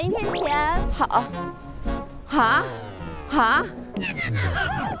我管1天钱。好。哈？姐，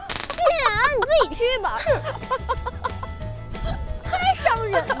你自己去吧。太伤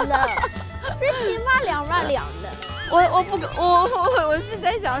人了，这心万两万两的。我是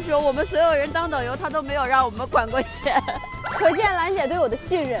在想说，我们所有人当导游，他都没有让我们管过钱，可见兰姐对我的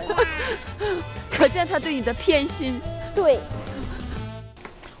信任，可见她对你的偏心。对，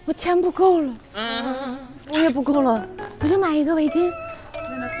我钱不够了，我也不够了，我就买一个围巾，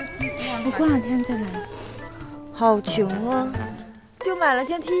我过2天再买。好穷啊，就买了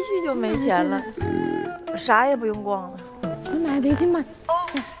件 T 恤就没钱了，啥也不用逛了。我买围巾吧，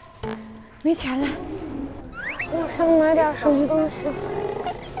没钱了。我想买点什么东西？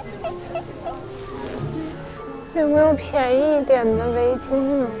有没有便宜一点的围巾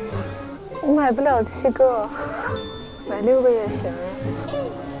呢？我买不了7个，买6个也行。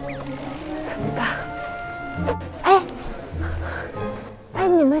怎么办？哎，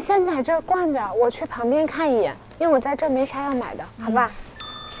你们先在这儿逛着，我去旁边看一眼，因为我在这儿没啥要买的，好吧？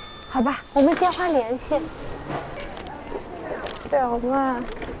好吧，我们电话联系。2万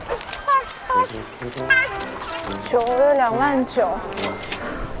9的2万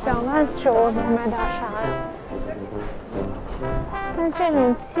9，2万9我能买点啥呀？在这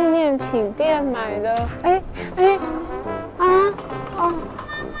种纪念品店买的，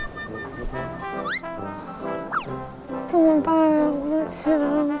怎么办呀？我的钱！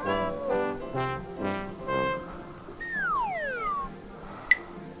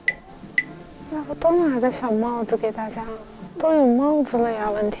要不个小帽子给大家，都有帽子了呀。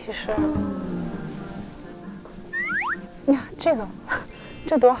问题是，呀，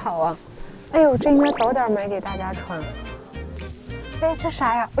这多好啊！哎呦，这应该早点买给大家穿。哎，这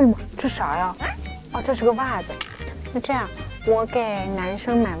啥呀？哎呦妈，这啥呀？哦，这是个袜子。那这样，我给男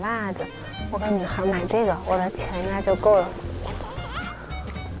生买袜子，我给女孩买这个，我的钱应该就够了。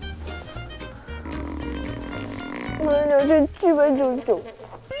我想去799，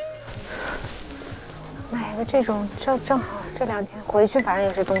买个这种，正好这2天回去，反正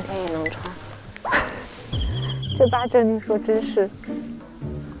也是冬天也能穿。这8折你说真是。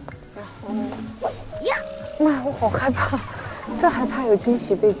然后，妈，我好害怕，这害怕有惊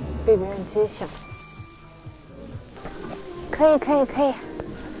喜被别人揭晓。可以，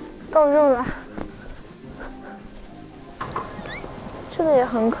够肉了。这个也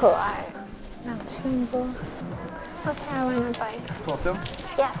很可爱，2000多。Okay, I wanna buy. Welcome.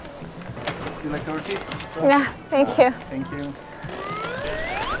 Yeah. You like the receipt? Yeah, thank you. Thank you.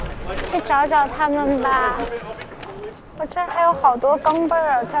 去找找他们吧。我这儿还有好多钢镚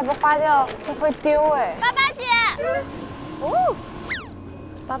儿，再不花掉就会丢哎。爸爸姐，哦，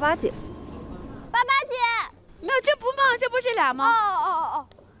爸爸姐，爸爸姐，没有，这不嘛，这不是俩吗？哦。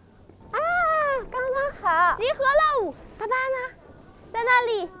啊，刚刚好，集合了。爸爸呢？在那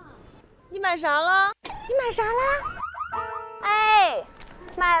里。你买啥了？你买啥啦？哎，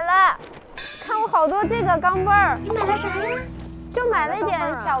买了。看我好多这个钢镚儿。你买了啥呀？就买了一点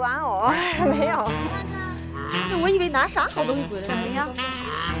小玩偶，没有。那我以为拿啥好东西回来。什么呀？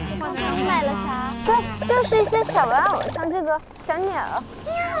你买了啥？就是一些小玩偶，像这个小鸟。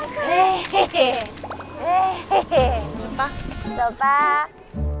嘿嘿嘿，哎嘿嘿，走吧，走吧。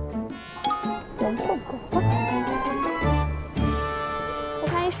我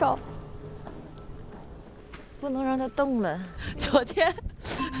看一手。不能让它动了。昨天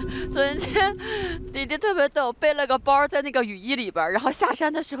弟弟特别逗，背了个包在那个雨衣里边，然后下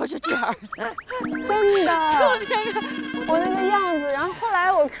山的时候就这样。真的。我那个样子，然后后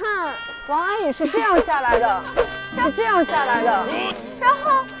来我看王安宇是这样下来的，是这样下来的。然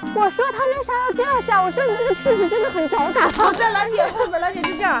后我说他为啥要这样下？我说你这个姿势真的很找打。我在兰姐后边，兰姐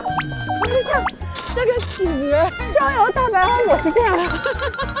是这样，我是像这个企鹅逍遥大白蛙，我是这样。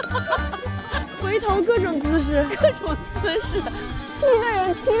回头各种姿势，各种姿势，7个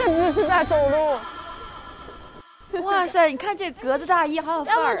人7个姿势在走路。哇塞，你看这格子大衣好有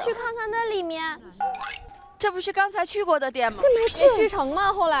范儿啊！要不去看看那里面？这不是刚才去过的店吗？这没去成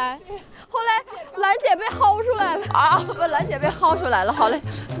吗？后来兰姐被薅出来了啊！把兰姐被薅出来了，好嘞。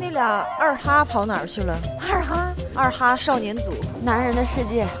那俩二哈跑哪儿去了？二哈少年组，男人的世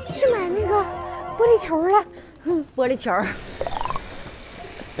界，去买那个玻璃球了。玻璃球。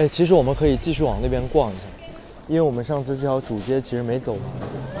哎，其实我们可以继续往那边逛一下，因为我们上次这条主街其实没走完，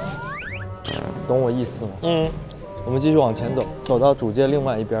懂我意思吗？我们继续往前走，走到主街另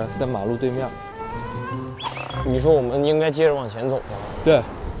外一边，在马路对面。你说我们应该接着往前走吗？对。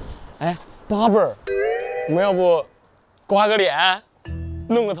哎，barber，我们要不刮个脸，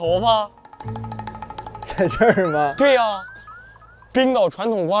弄个头发？在这儿吗？对呀，冰岛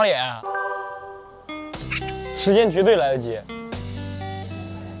传统刮脸，时间绝对来得及。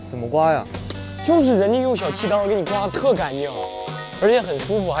怎么刮呀？就是人家用小剃刀给你刮得特干净，而且很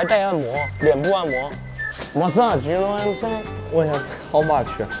舒服，还带按摩，脸部按摩。massage， 问一下 how much？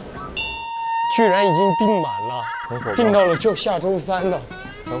 居然已经订满了，很火爆，订到了就下周3的，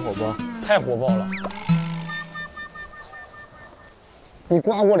很火爆，太火爆了。你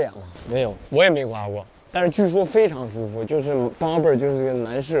刮过脸吗？没有，我也没刮过，但是据说非常舒服，就是 barber 就是个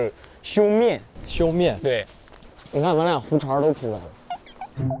男士修面，对，你看咱俩胡茬都出来了。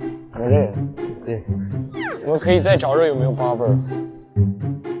我这个，对，我可以再找找有没有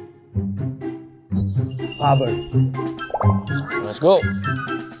barber。Let's go.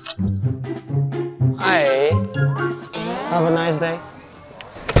 Hi. Have a nice day.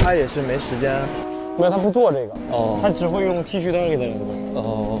 他也是没时间，没有，他不做这个。哦，他只会用剃须刀给他做。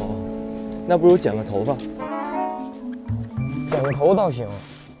哦，那不如剪个头发。剪个头倒行，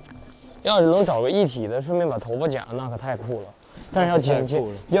要是能找个一体的，顺便把头发剪了，那可太酷了。但是要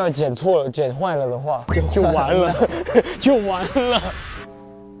剪错了、剪坏了的话，就完了，就完了。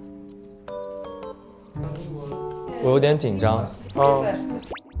我有点紧张。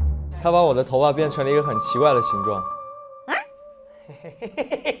他把我的头发变成了一个很奇怪的形状。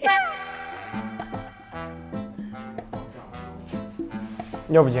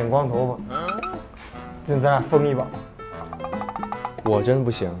要不剪光头发，就咱俩疯一把。我真不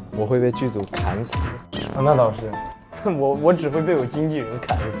行，我会被剧组砍死。啊，那倒是，我只会被我经纪人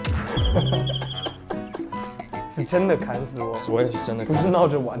砍死，是真的砍死我。我也是真的砍死，不是闹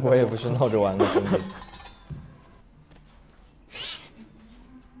着玩的。我也不是闹着玩的，兄弟。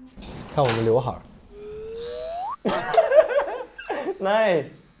看我的刘海儿。Nice,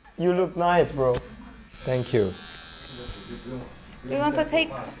 you look nice, bro. Thank you. You want to take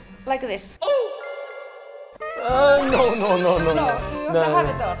like this? No. No, you have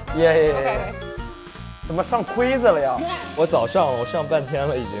it though. Yeah. Okay. 怎么上推子了呀？我早上了，我上半天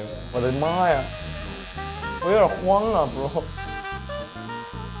了已经。我的妈呀！我有点慌啊 ，bro。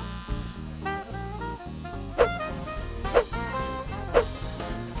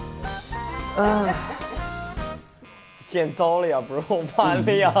剪糟了呀 ，bro， 完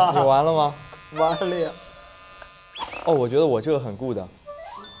了呀！你完了吗？完了呀！哦，我觉得我这个很 good 的。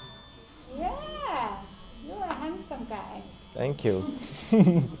Yeah, you are a handsome guy. Thank you.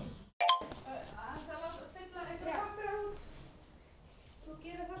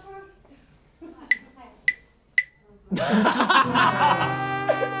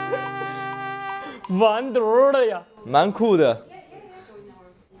 完犊了呀，蛮酷的。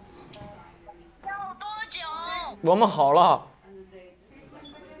要多久？我们好了。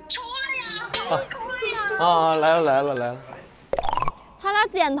出来呀！出来呀！啊，来了。他俩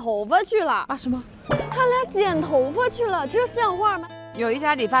剪头发去了啊？什么？他俩剪头发去了，这像话吗？有一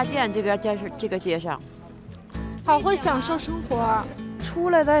家理发店，这个街上，好会享受生活啊！出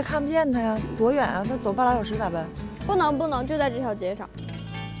来咱也看不见他呀，多远啊？他走8俩小时咋办？不能，就在这条街上。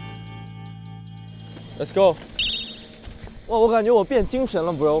Let's go。哇，我感觉我变精神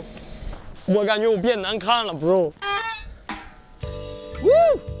了 ，bro。我感觉我变难看了 ，bro。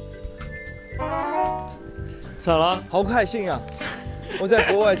咋了？好开心呀！我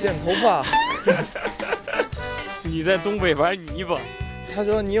在国外剪头发。你在东北玩泥巴。他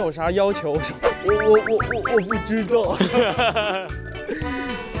说你有啥要求？我说我不知道。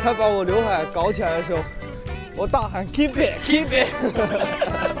他把我刘海搞起来的时候，我大喊 keep it。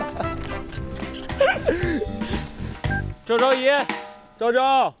赵姨，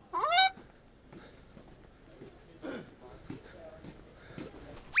赵。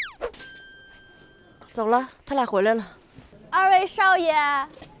走了，他俩回来了。二位少爷，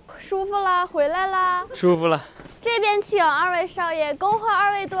舒服了，回来了。舒服了。这边请，二位少爷，恭贺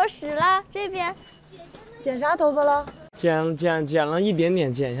二位多时了。这边。剪啥头发了？剪了一点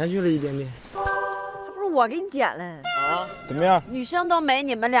点，剪下去了一点点。还不是我给你剪了啊？怎么样？女生都没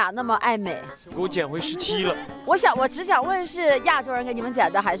你们俩那么爱美。给我剪回17了。我只想问，是亚洲人给你们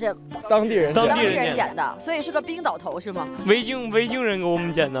剪的，还是当地人剪的？所以是个冰岛头是吗？维京人给我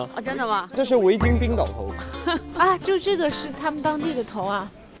们剪的。啊，真的吗？这是维京冰岛头。啊，就这个是他们当地的头啊？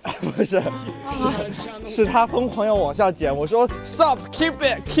不是，是他疯狂要往下剪，我说 stop keep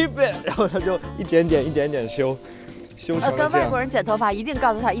it， 然后他就一点点修成了这样。跟外国人剪头发一定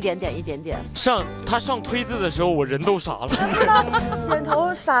告诉他一点点。他上推子的时候，我人都傻了。剪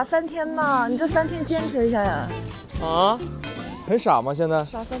头傻3天嘛，你这3天坚持一下呀。啊？很傻吗？现在？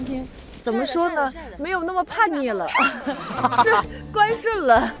傻3天。怎么说呢？没有那么叛逆了，是乖顺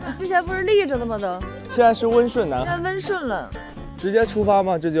了。之前不是立着的吗？都。现在是温顺男。现在温顺了。直接出发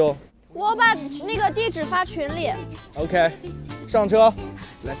吗？这就。我把那个地址发群里。OK， 上车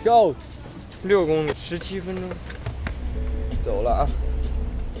 ，Let's go。6公里，17分钟。走了啊。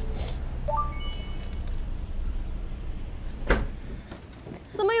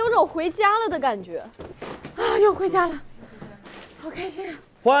怎么有种回家了的感觉？啊，又回家了，好开心啊！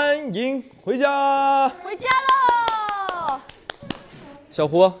欢迎回家。回家喽！小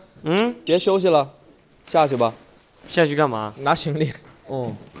胡，别休息了，下去吧。下去干嘛？拿行李。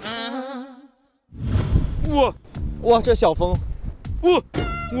哦。哇，这小风。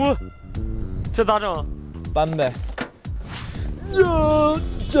这咋整？搬呗。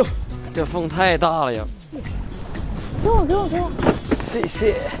这风太大了呀！给我！谢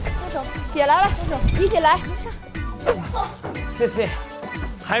谢。手，姐来了，一起来。谢谢。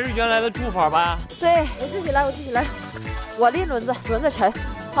还是原来的住法吧？对，我自己来。我拎轮子沉。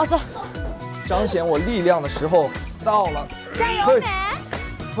好，走。彰显我力量的时候到了。加油，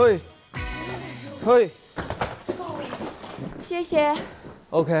美！嘿。谢谢。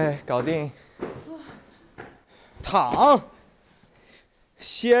OK， 搞定。躺。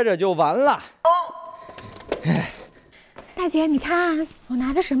歇着就完了。大姐，你看我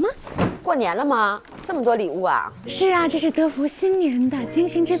拿的什么？过年了吗？这么多礼物啊！是啊，这是德芙新年的精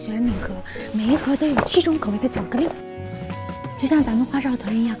心之选礼盒，每一盒都有7种口味的巧克力，就像咱们花少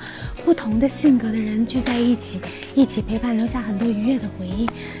团一样，不同的性格的人聚在一起，一起陪伴，留下很多愉悦的回忆。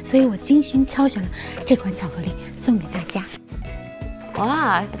所以我精心挑选了这款巧克力送给大家。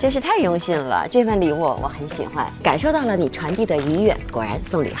哇，真是太用心了！这份礼物我很喜欢，感受到了你传递的愉悦。果然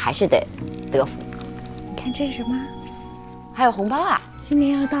送礼还是得德芙。你看这是什么？还有红包啊！新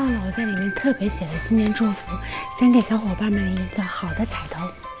年要到了，我在里面特别写了新年祝福，想给小伙伴们一个好的彩头。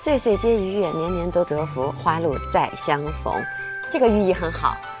岁岁皆愉悦，年年都得福，花路再相逢。这个寓意很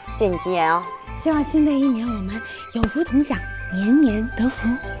好，借你吉言哦。希望新的一年我们有福同享，年年得福。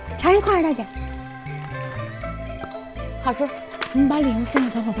尝一块儿，大姐。好吃。我们把礼物送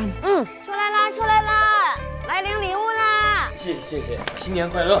给小伙伴们。出来啦，出来啦，来领礼物啦！谢谢，新年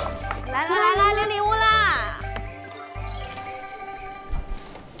快乐！来领礼物啦！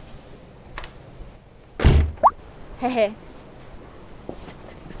嘿嘿。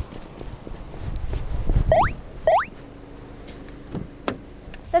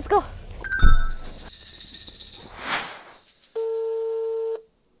Let's go.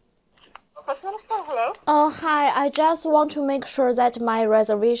 Hi, I just want to make sure that my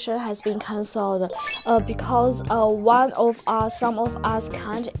reservation has been cancelled because some of us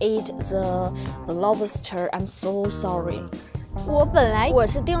can't eat the lobster. I'm so sorry. 我本来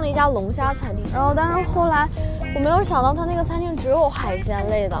是订了一家龙虾餐厅，然后但是后来我没有想到他那个餐厅只有海鲜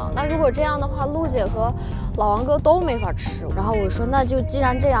类的。那如果这样的话，陆姐和老王哥都没法吃。然后我说那就既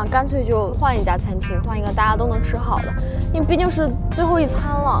然这样，干脆就换一家餐厅，换一个大家都能吃好的，因为毕竟是最后一餐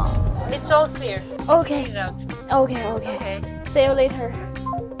了。It's all clear. Okay. See you later.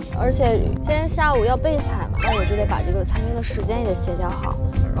 而且今天下午要备采嘛，那我就得把这个餐厅的时间也得协调好，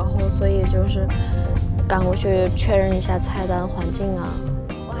然后所以就是赶过去确认一下菜单、环境啊。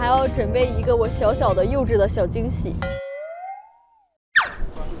我还要准备一个我小小的幼稚的小惊喜。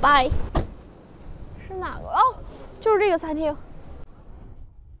Bye。是哪个？哦，就是这个餐厅。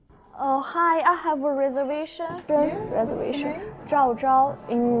Hi, I have a reservation. Zhao Zhao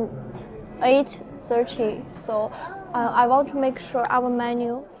in 8:30. So I want to make sure our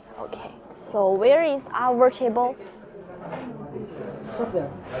menu. Okay. So where is our table?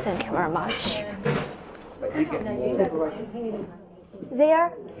 Thank you very much.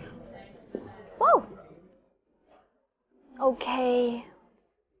 There. Wow. OK.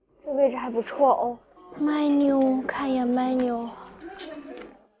 这位置还不错哦。Menu， 看一眼 menu。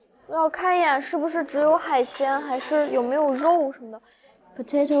我要看一眼是不是只有海鲜，还是有没有肉什么的。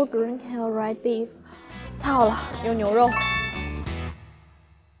Potato, green kale, red beef。太好了，有牛肉。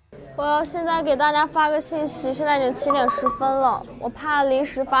我要现在给大家发个信息，现在已经7点10分了，我怕临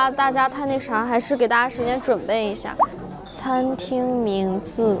时发大家太那啥，还是给大家时间准备一下。餐厅名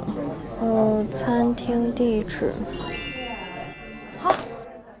字，餐厅地址。好。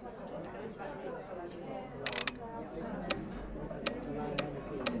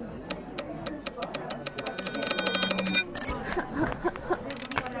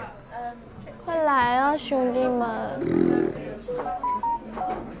快来啊，兄弟们！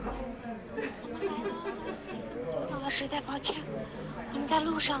久等了，实在抱歉，我们在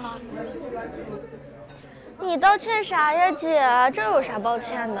路上了。你道歉啥呀，姐？这有啥抱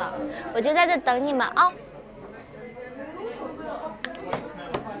歉的？我就在这等你们啊。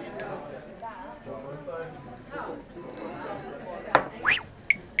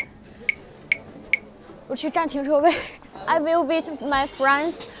我去占停车位。I will meet my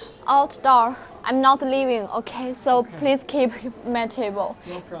friends outdoor. I'm not leaving, okay? So please keep my table.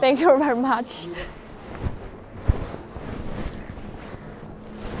 Thank you very much.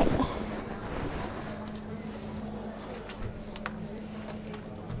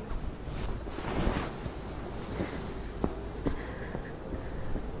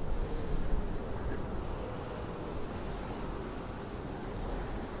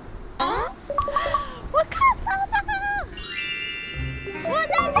 我看到了，我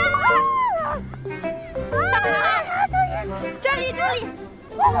在这儿。这里。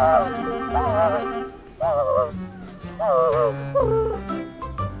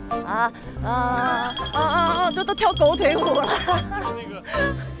都跳狗腿舞了。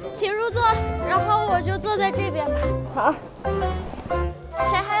请入座，然后我就坐在这边吧。好。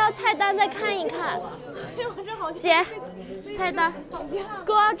谁还要菜单再看一看？姐，菜单。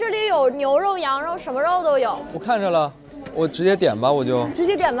哥，这里有牛肉、羊肉，什么肉都有。我看着了，我直接点吧，我就。直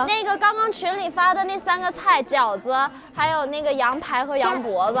接点吧。那个刚刚群里发的那3个菜，饺子，还有那个羊排和羊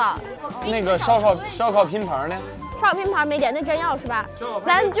脖子。那个烧烤拼盘呢？烧烤拼盘没点，那真要是吧？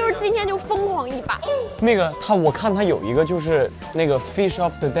咱就是今天就疯狂一把。那个我看他有一个就是那个 fish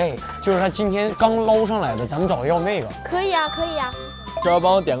of the day， 就是他今天刚捞上来的，咱们找要那个。可以啊，可以啊。这要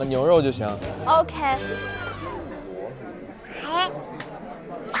帮我点个牛肉就行。OK。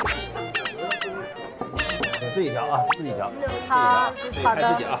自己调啊，自己调。好，好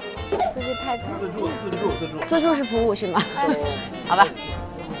的。自己啊。自己拍自助。自助是服务是吗？好吧。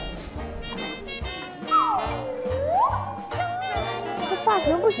这发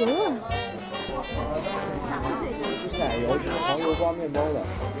型不行啊。是奶油，是黄油刮面包的。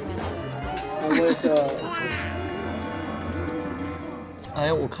And with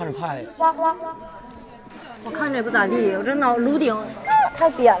哎，我看着太……我看着也不咋地，我这颅顶太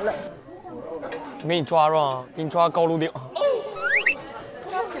扁了。我给你抓抓，给你抓高颅顶。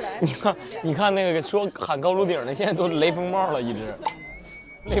你看那个说喊高颅顶的，现在都雷锋帽了，一只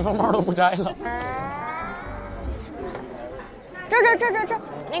雷锋帽都不摘了。这，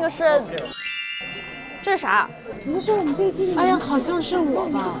那个是，这是啥？不是我们这一期里面。哎呀，好像是我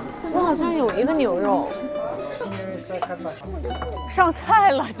吧，我好像有一个牛肉。上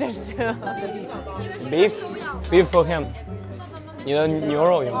菜了，这是。Beef for him。你的牛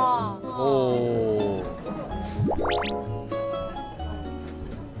肉有吗？哦。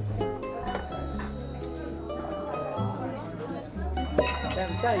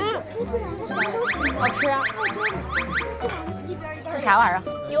好吃啊！这啥玩意儿？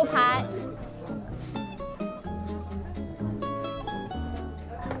牛排。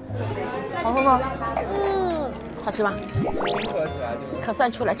好喝吗？好吃吗？可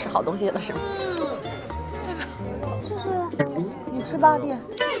算出来吃好东西了是吗？对吧？这是你吃吧，弟。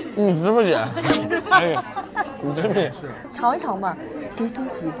你吃吧，姐。哎，你真没事。尝一尝吧，挺新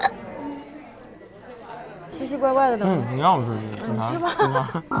奇。奇奇怪怪的东西。你让我吃，你吃吧。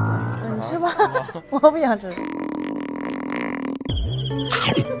你吃吧，我不想吃。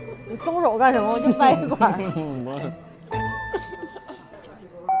你松手干什么？我就掰一块。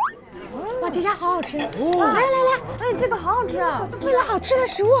哇，这家好好吃！来，哎，这个好好吃啊！为了好吃的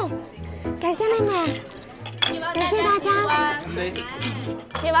食物，感谢妹妹，感谢大家，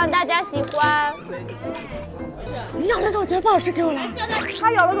希望大家喜欢。你咬了口觉得不好吃，给我了。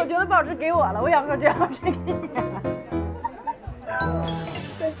他咬了口觉得不好吃，给我了。我咬了口觉得好吃，给你了。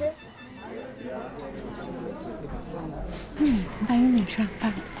把玉米吃了，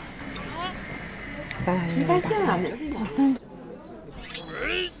爸。咱俩没发现啊？我分。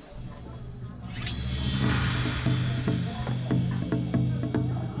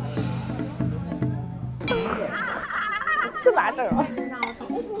这咋整啊？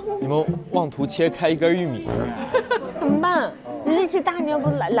你们妄图切开一根玉米，怎么办？你力气大，你要不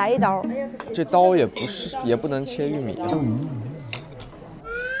来一刀？这刀也不是，也不能切玉米啊。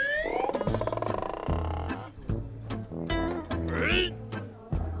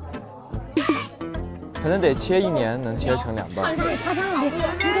可能得切1年能切成2半。夸张了点，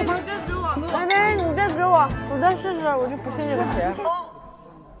你给他。来，你再给我，我再试试，我就不信这个邪。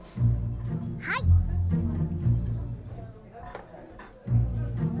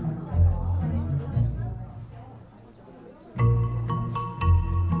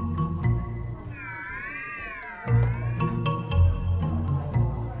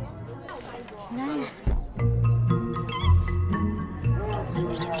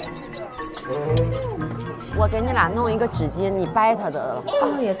我给你俩弄一个纸巾，你掰它得了。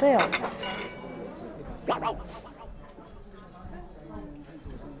哦，也对哦。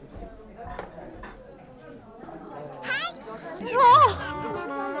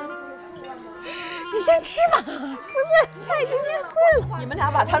你先吃吧，不是菜已经捏碎了。你们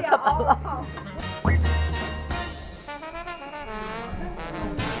俩把它怎么了？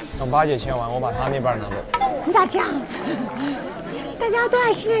等八姐切完，我把她那半拿走。你咋这样？大家都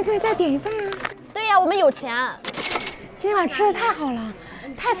爱吃，可以再点一份啊。对呀，我们有钱。今天晚上吃的太好了，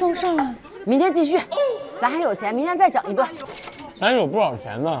太丰盛了。明天继续，咱还有钱，明天再整一顿。咱有不少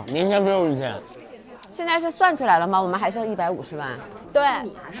钱呢，明天不又一天？现在是算出来了吗？我们还剩150万。对，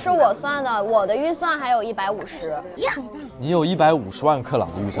是我算的，我的预算还有150。你有150万克朗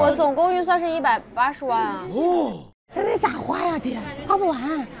的预算？我总共预算是180万啊。哦，咱得咋花呀，爹？花不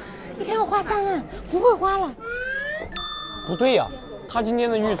完，一天要花3万，不会花了。不对呀，他今天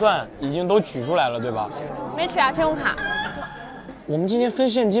的预算已经都取出来了，对吧？没取啊，信用卡。我们今天分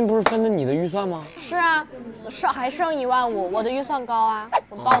现金不是分的你的预算吗？是啊，还剩1万5，我的预算高啊，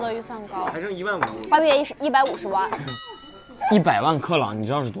我报的预算高。还剩1万5。花别150万。100万克朗，你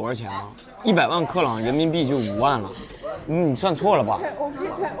知道是多少钱吗？100万克朗人民币就5万了。你算错了吧？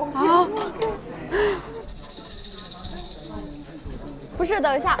啊！不是，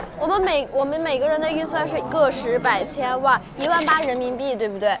等一下，我们每个人的预算是个十百千万，18000人民币，对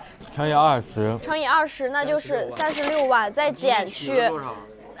不对？乘以20，乘以20，那就是36万，再减去，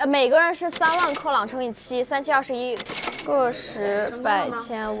每个人是3万克朗乘以7，3、7、21，个十百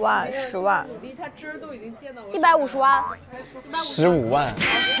千万10万，离他汁儿都已经见到了150万，15万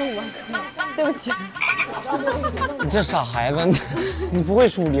，15万克朗，对不起，你这傻孩子，你不会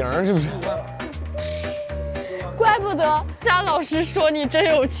数零是不是？怪不得佳老师说你真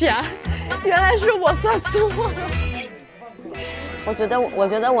有钱，原来是我算错了。我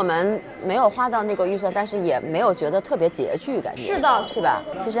觉得我们没有花到那个预算，但是也没有觉得特别拮据，感觉是的，是吧？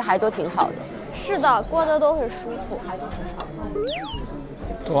其实还都挺好的。是的，过得都很舒服。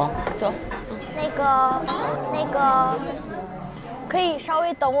走啊，走。那个，可以稍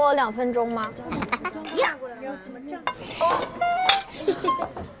微等我2分钟吗？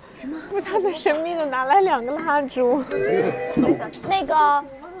什么？他们神秘的拿来2个蜡烛。那个，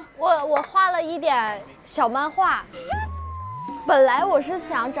我画了一点小漫画。本来我是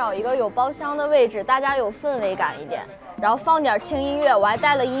想找一个有包厢的位置，大家有氛围感一点，然后放点轻音乐，我还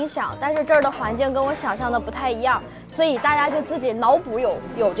带了音响，但是这儿的环境跟我想象的不太一样，所以大家就自己脑补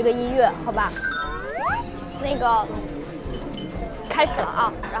有这个音乐，好吧？那个开始了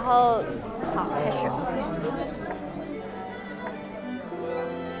啊，然后好开始。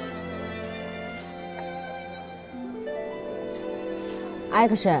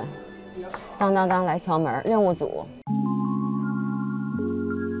Action， 当当当来敲门，任务组。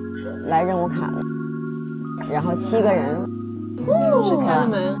来任务卡了，然后7个人，是开了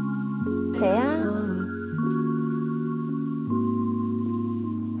门，谁呀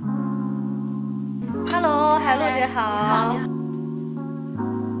？Hello， 海洛姐好。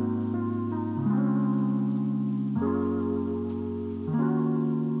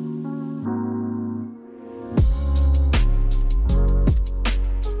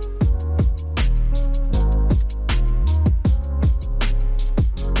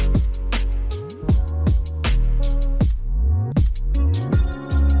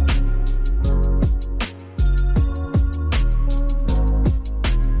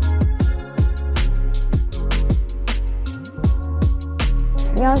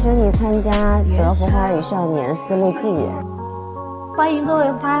邀请你参加德芙花儿与少年丝路记。欢迎各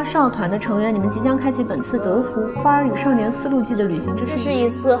位花少团的成员，你们即将开启本次德芙花儿与少年丝路记的旅行。这是一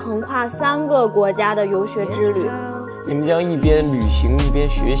次横跨3个国家的游学之旅。你们将一边旅行一边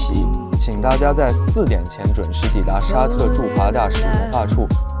学习，请大家在4点前准时抵达沙特驻华大使文化处。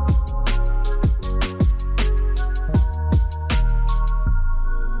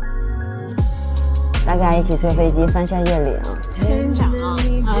大家一起坐飞机翻山越岭。仙人掌，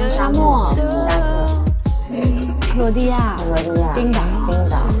沙漠，沙特，克罗地亚，冰岛。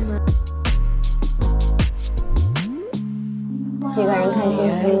 7个人看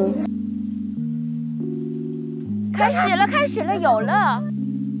星星。开始了，有了！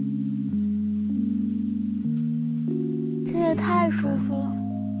这也太舒服了。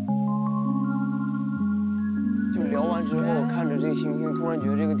就聊完之后，看着这个星星，突然觉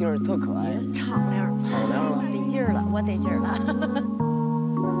得这个地儿特可爱，敞亮了，得劲儿了，我得劲儿了。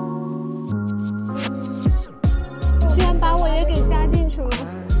居然把我也给加进去了。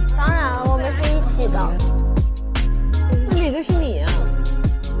当然，我们是一起的。 那哪个是你呀？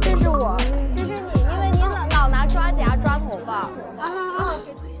这是我，这是你，因为你老拿抓夹抓头发。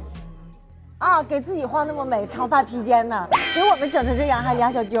给自己画那么美，长发披肩呢，给我们整成这样，还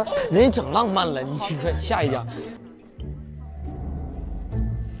俩小揪。人家整浪漫了，你听说下一家。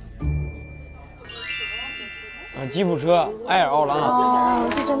吉普车，埃尔奥拉。哦，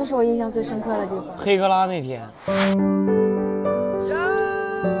这真的是我印象最深刻的地方。黑格拉那天。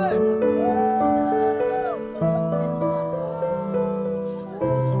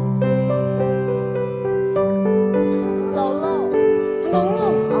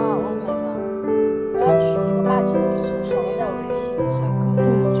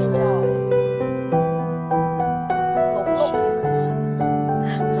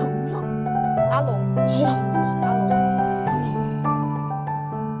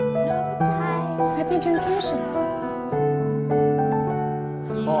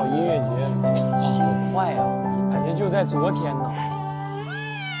 在昨天呢。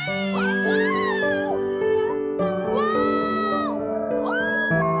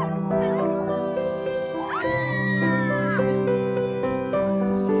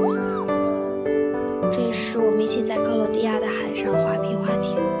这是我们一起在克罗地亚的海上划皮划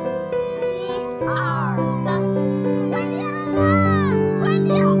艇。1、2、3，快点！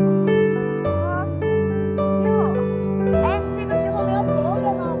哎，这个时候没有普罗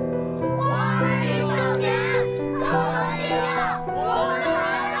格吗？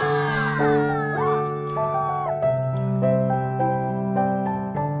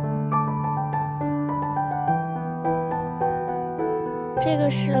 这个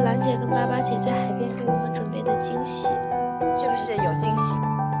是兰姐跟巴巴姐在海边给我们准备的惊喜，是不是有惊喜？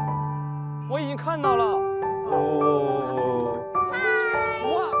我已经看到了。哦。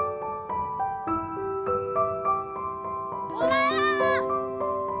哇！我来了！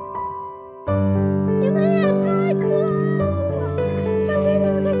你们也太可爱了！想给你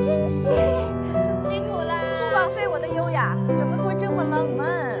们个惊喜，辛苦啦！不枉费我的优雅，怎么会这么浪漫？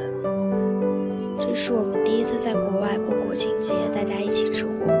这是我们第一次在国外过国庆节，大家一起吃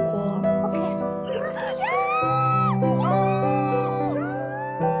火锅。OK。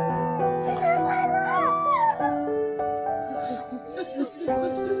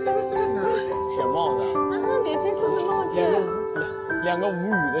无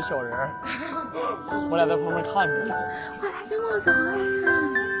语的小人儿。我俩在旁边看着。哇，他家帽子好好看，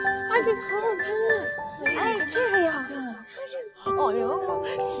啊，这个好好看，哎，这个也好看，这个，哦哟，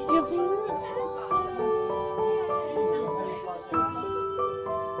喜欢。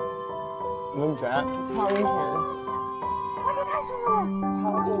温泉，泡温泉。哇，这太帅了，好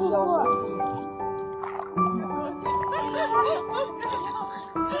舒服。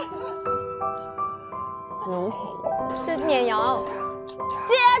农场，这撵羊，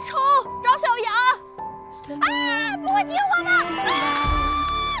解冲，找小羊，啊，不会听我的，啊！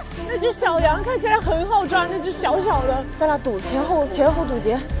那只小羊看起来很好抓，那只小小的，咱俩堵前后堵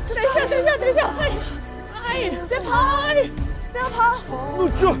截。等一下，哎，别跑，哎，不要跑，录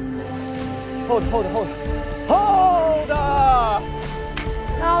住，后的。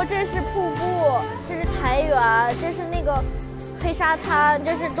然后这是瀑布，这是台原，这是那个黑沙滩，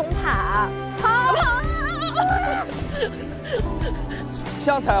这是中塔，跑！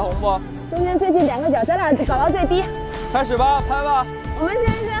像彩虹不？中间最近2个角，咱俩搞到最低。开始吧，拍吧。我们现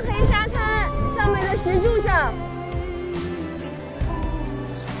在在黑沙滩上面的石柱上。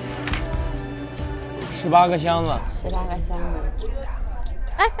 18个箱子，18个箱子。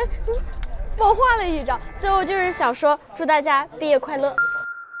哎，我画了一张，最后就是想说祝大家毕业快乐。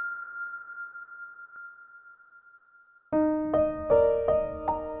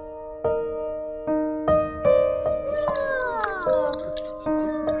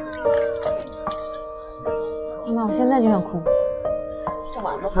妈，我现在就想哭。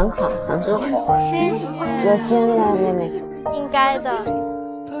很好，真好，谢谢。有心了，妹妹。应该的。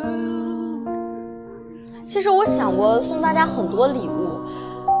 其实我想过送大家很多礼物，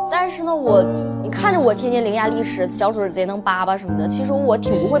但是呢，你看着我天天伶牙俐齿、脚趾贼能叭叭什么的，其实我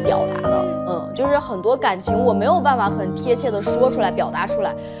挺不会表达的，就是很多感情我没有办法很贴切的说出来、表达出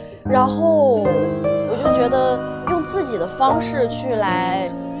来，然后我就觉得用自己的方式去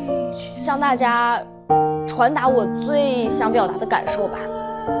来向大家传达我最想表达的感受吧。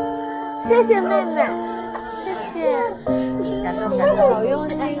谢谢妹妹，谢谢，感动，好用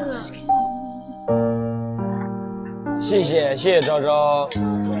心啊。 谢谢昭昭，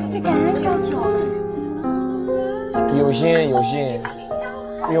谢谢感恩昭昭，有心，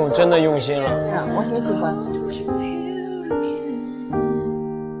真的用心了，我挺喜欢。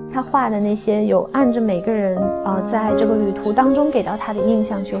他画的那些有按着每个人在这个旅途当中给到他的印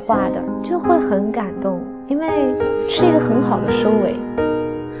象去画的，就会很感动，因为是一个很好的收尾。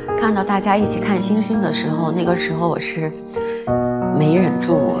看到大家一起看星星的时候，那个时候我是没忍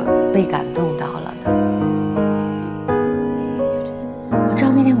住，我被感动到了的。 我知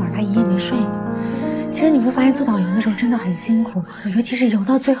道那天晚上他一夜没睡。其实你会发现做导游的时候真的很辛苦，尤其是游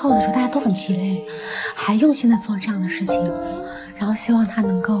到最后的时候，大家都很疲累，还用心的做这样的事情，然后希望他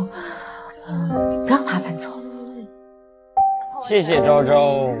能够，不要怕犯错。谢谢昭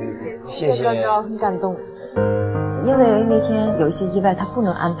昭，谢谢昭昭，很感动。因为那天有一些意外，他不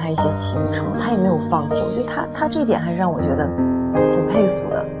能安排一些行程，他也没有放弃。我觉得他这一点还是让我觉得挺佩服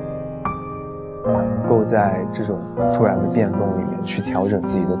的。 能够在这种突然的变动里面去调整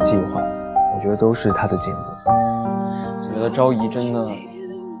自己的计划，我觉得都是他的进步。我觉得昭仪真的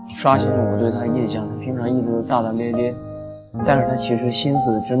刷新了我对他印象。他平常一直都大大咧咧，但是他其实心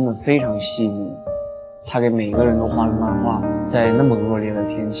思真的非常细腻。他给每个人都画了漫画，在那么恶劣的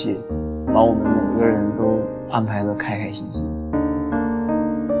天气，把我们每个人都安排得开开心心。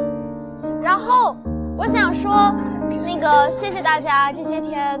然后我想说。 那个，谢谢大家这些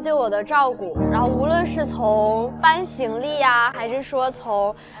天对我的照顾，然后无论是从搬行李呀，还是说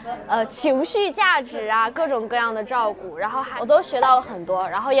从，情绪价值啊，各种各样的照顾，然后我都学到了很多，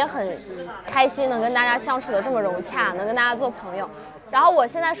然后也很开心能跟大家相处的这么融洽，能跟大家做朋友。然后我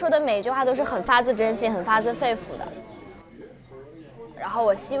现在说的每一句话都是很发自真心、很发自肺腑的。然后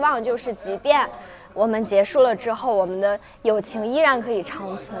我希望就是即便。 我们结束了之后，我们的友情依然可以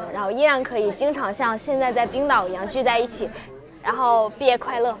长存，然后依然可以经常像现在在冰岛一样聚在一起，然后毕业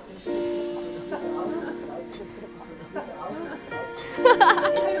快乐。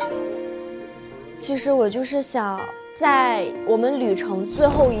其实我就是想在我们旅程最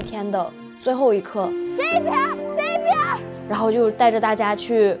后一天的最后一刻，这边，然后就带着大家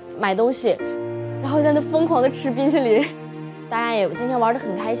去买东西，然后在那疯狂的吃冰淇淋。 大家也今天玩得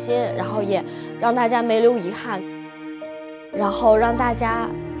很开心，然后也让大家没留遗憾，然后让大家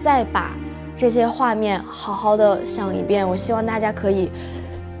再把这些画面好好的想一遍。我希望大家可以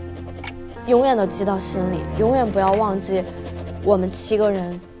永远都记到心里，永远不要忘记我们7个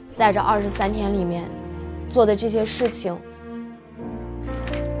人在这23天里面做的这些事情。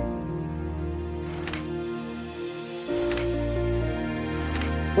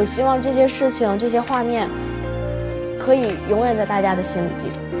我希望这些事情、这些画面。可以永远在大家的心里记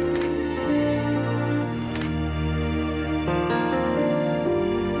住。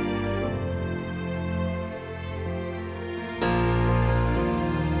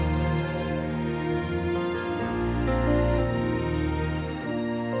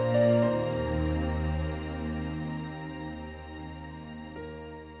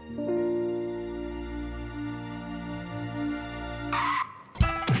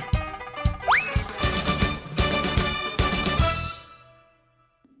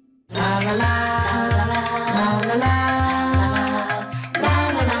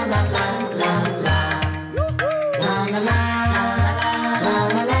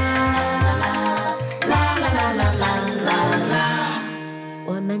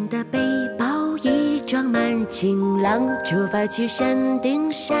出发去山顶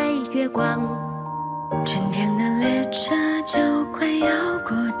晒月光，春天的列车就快要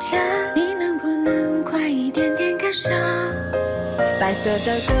过站，你能不能快一点点赶上？白色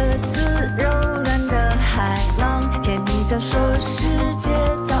的鸽子，柔软的海浪，甜蜜的说世界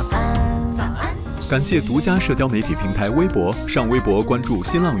早安。早安。感谢独家社交媒体平台微博，上微博关注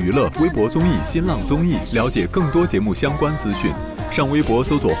新浪娱乐微博综艺新浪综艺，了解更多节目相关资讯。上微博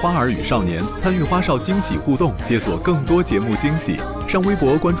搜索花儿与少年，参与花少惊喜互动，解锁更多节目惊喜。上微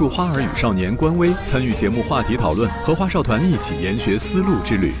博关注花儿与少年官微，参与节目话题讨论，和花少团一起研学丝路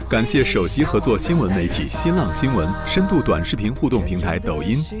之旅。感谢首席合作新闻媒体新浪新闻，深度短视频互动平台抖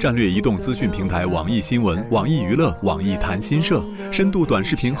音，战略移动资讯平台网易新闻、网易娱乐、网易谈新社，深度短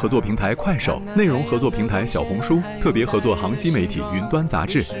视频合作平台快手，内容合作平台小红书，特别合作航机媒体云端杂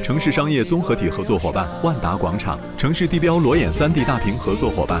志，城市商业综合体合作伙伴万达广场，城市地标裸眼3D大屏合作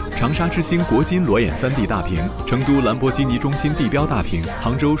伙伴长沙之星国金裸眼3D 大屏，成都兰博基尼中心地标大屏，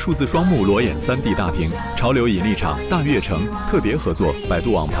杭州数字双目裸眼3D 大屏，潮流引力场大悦城特别合作百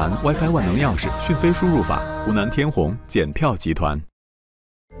度网盘 WiFi 万能钥匙讯飞输入法，湖南天虹检票集团。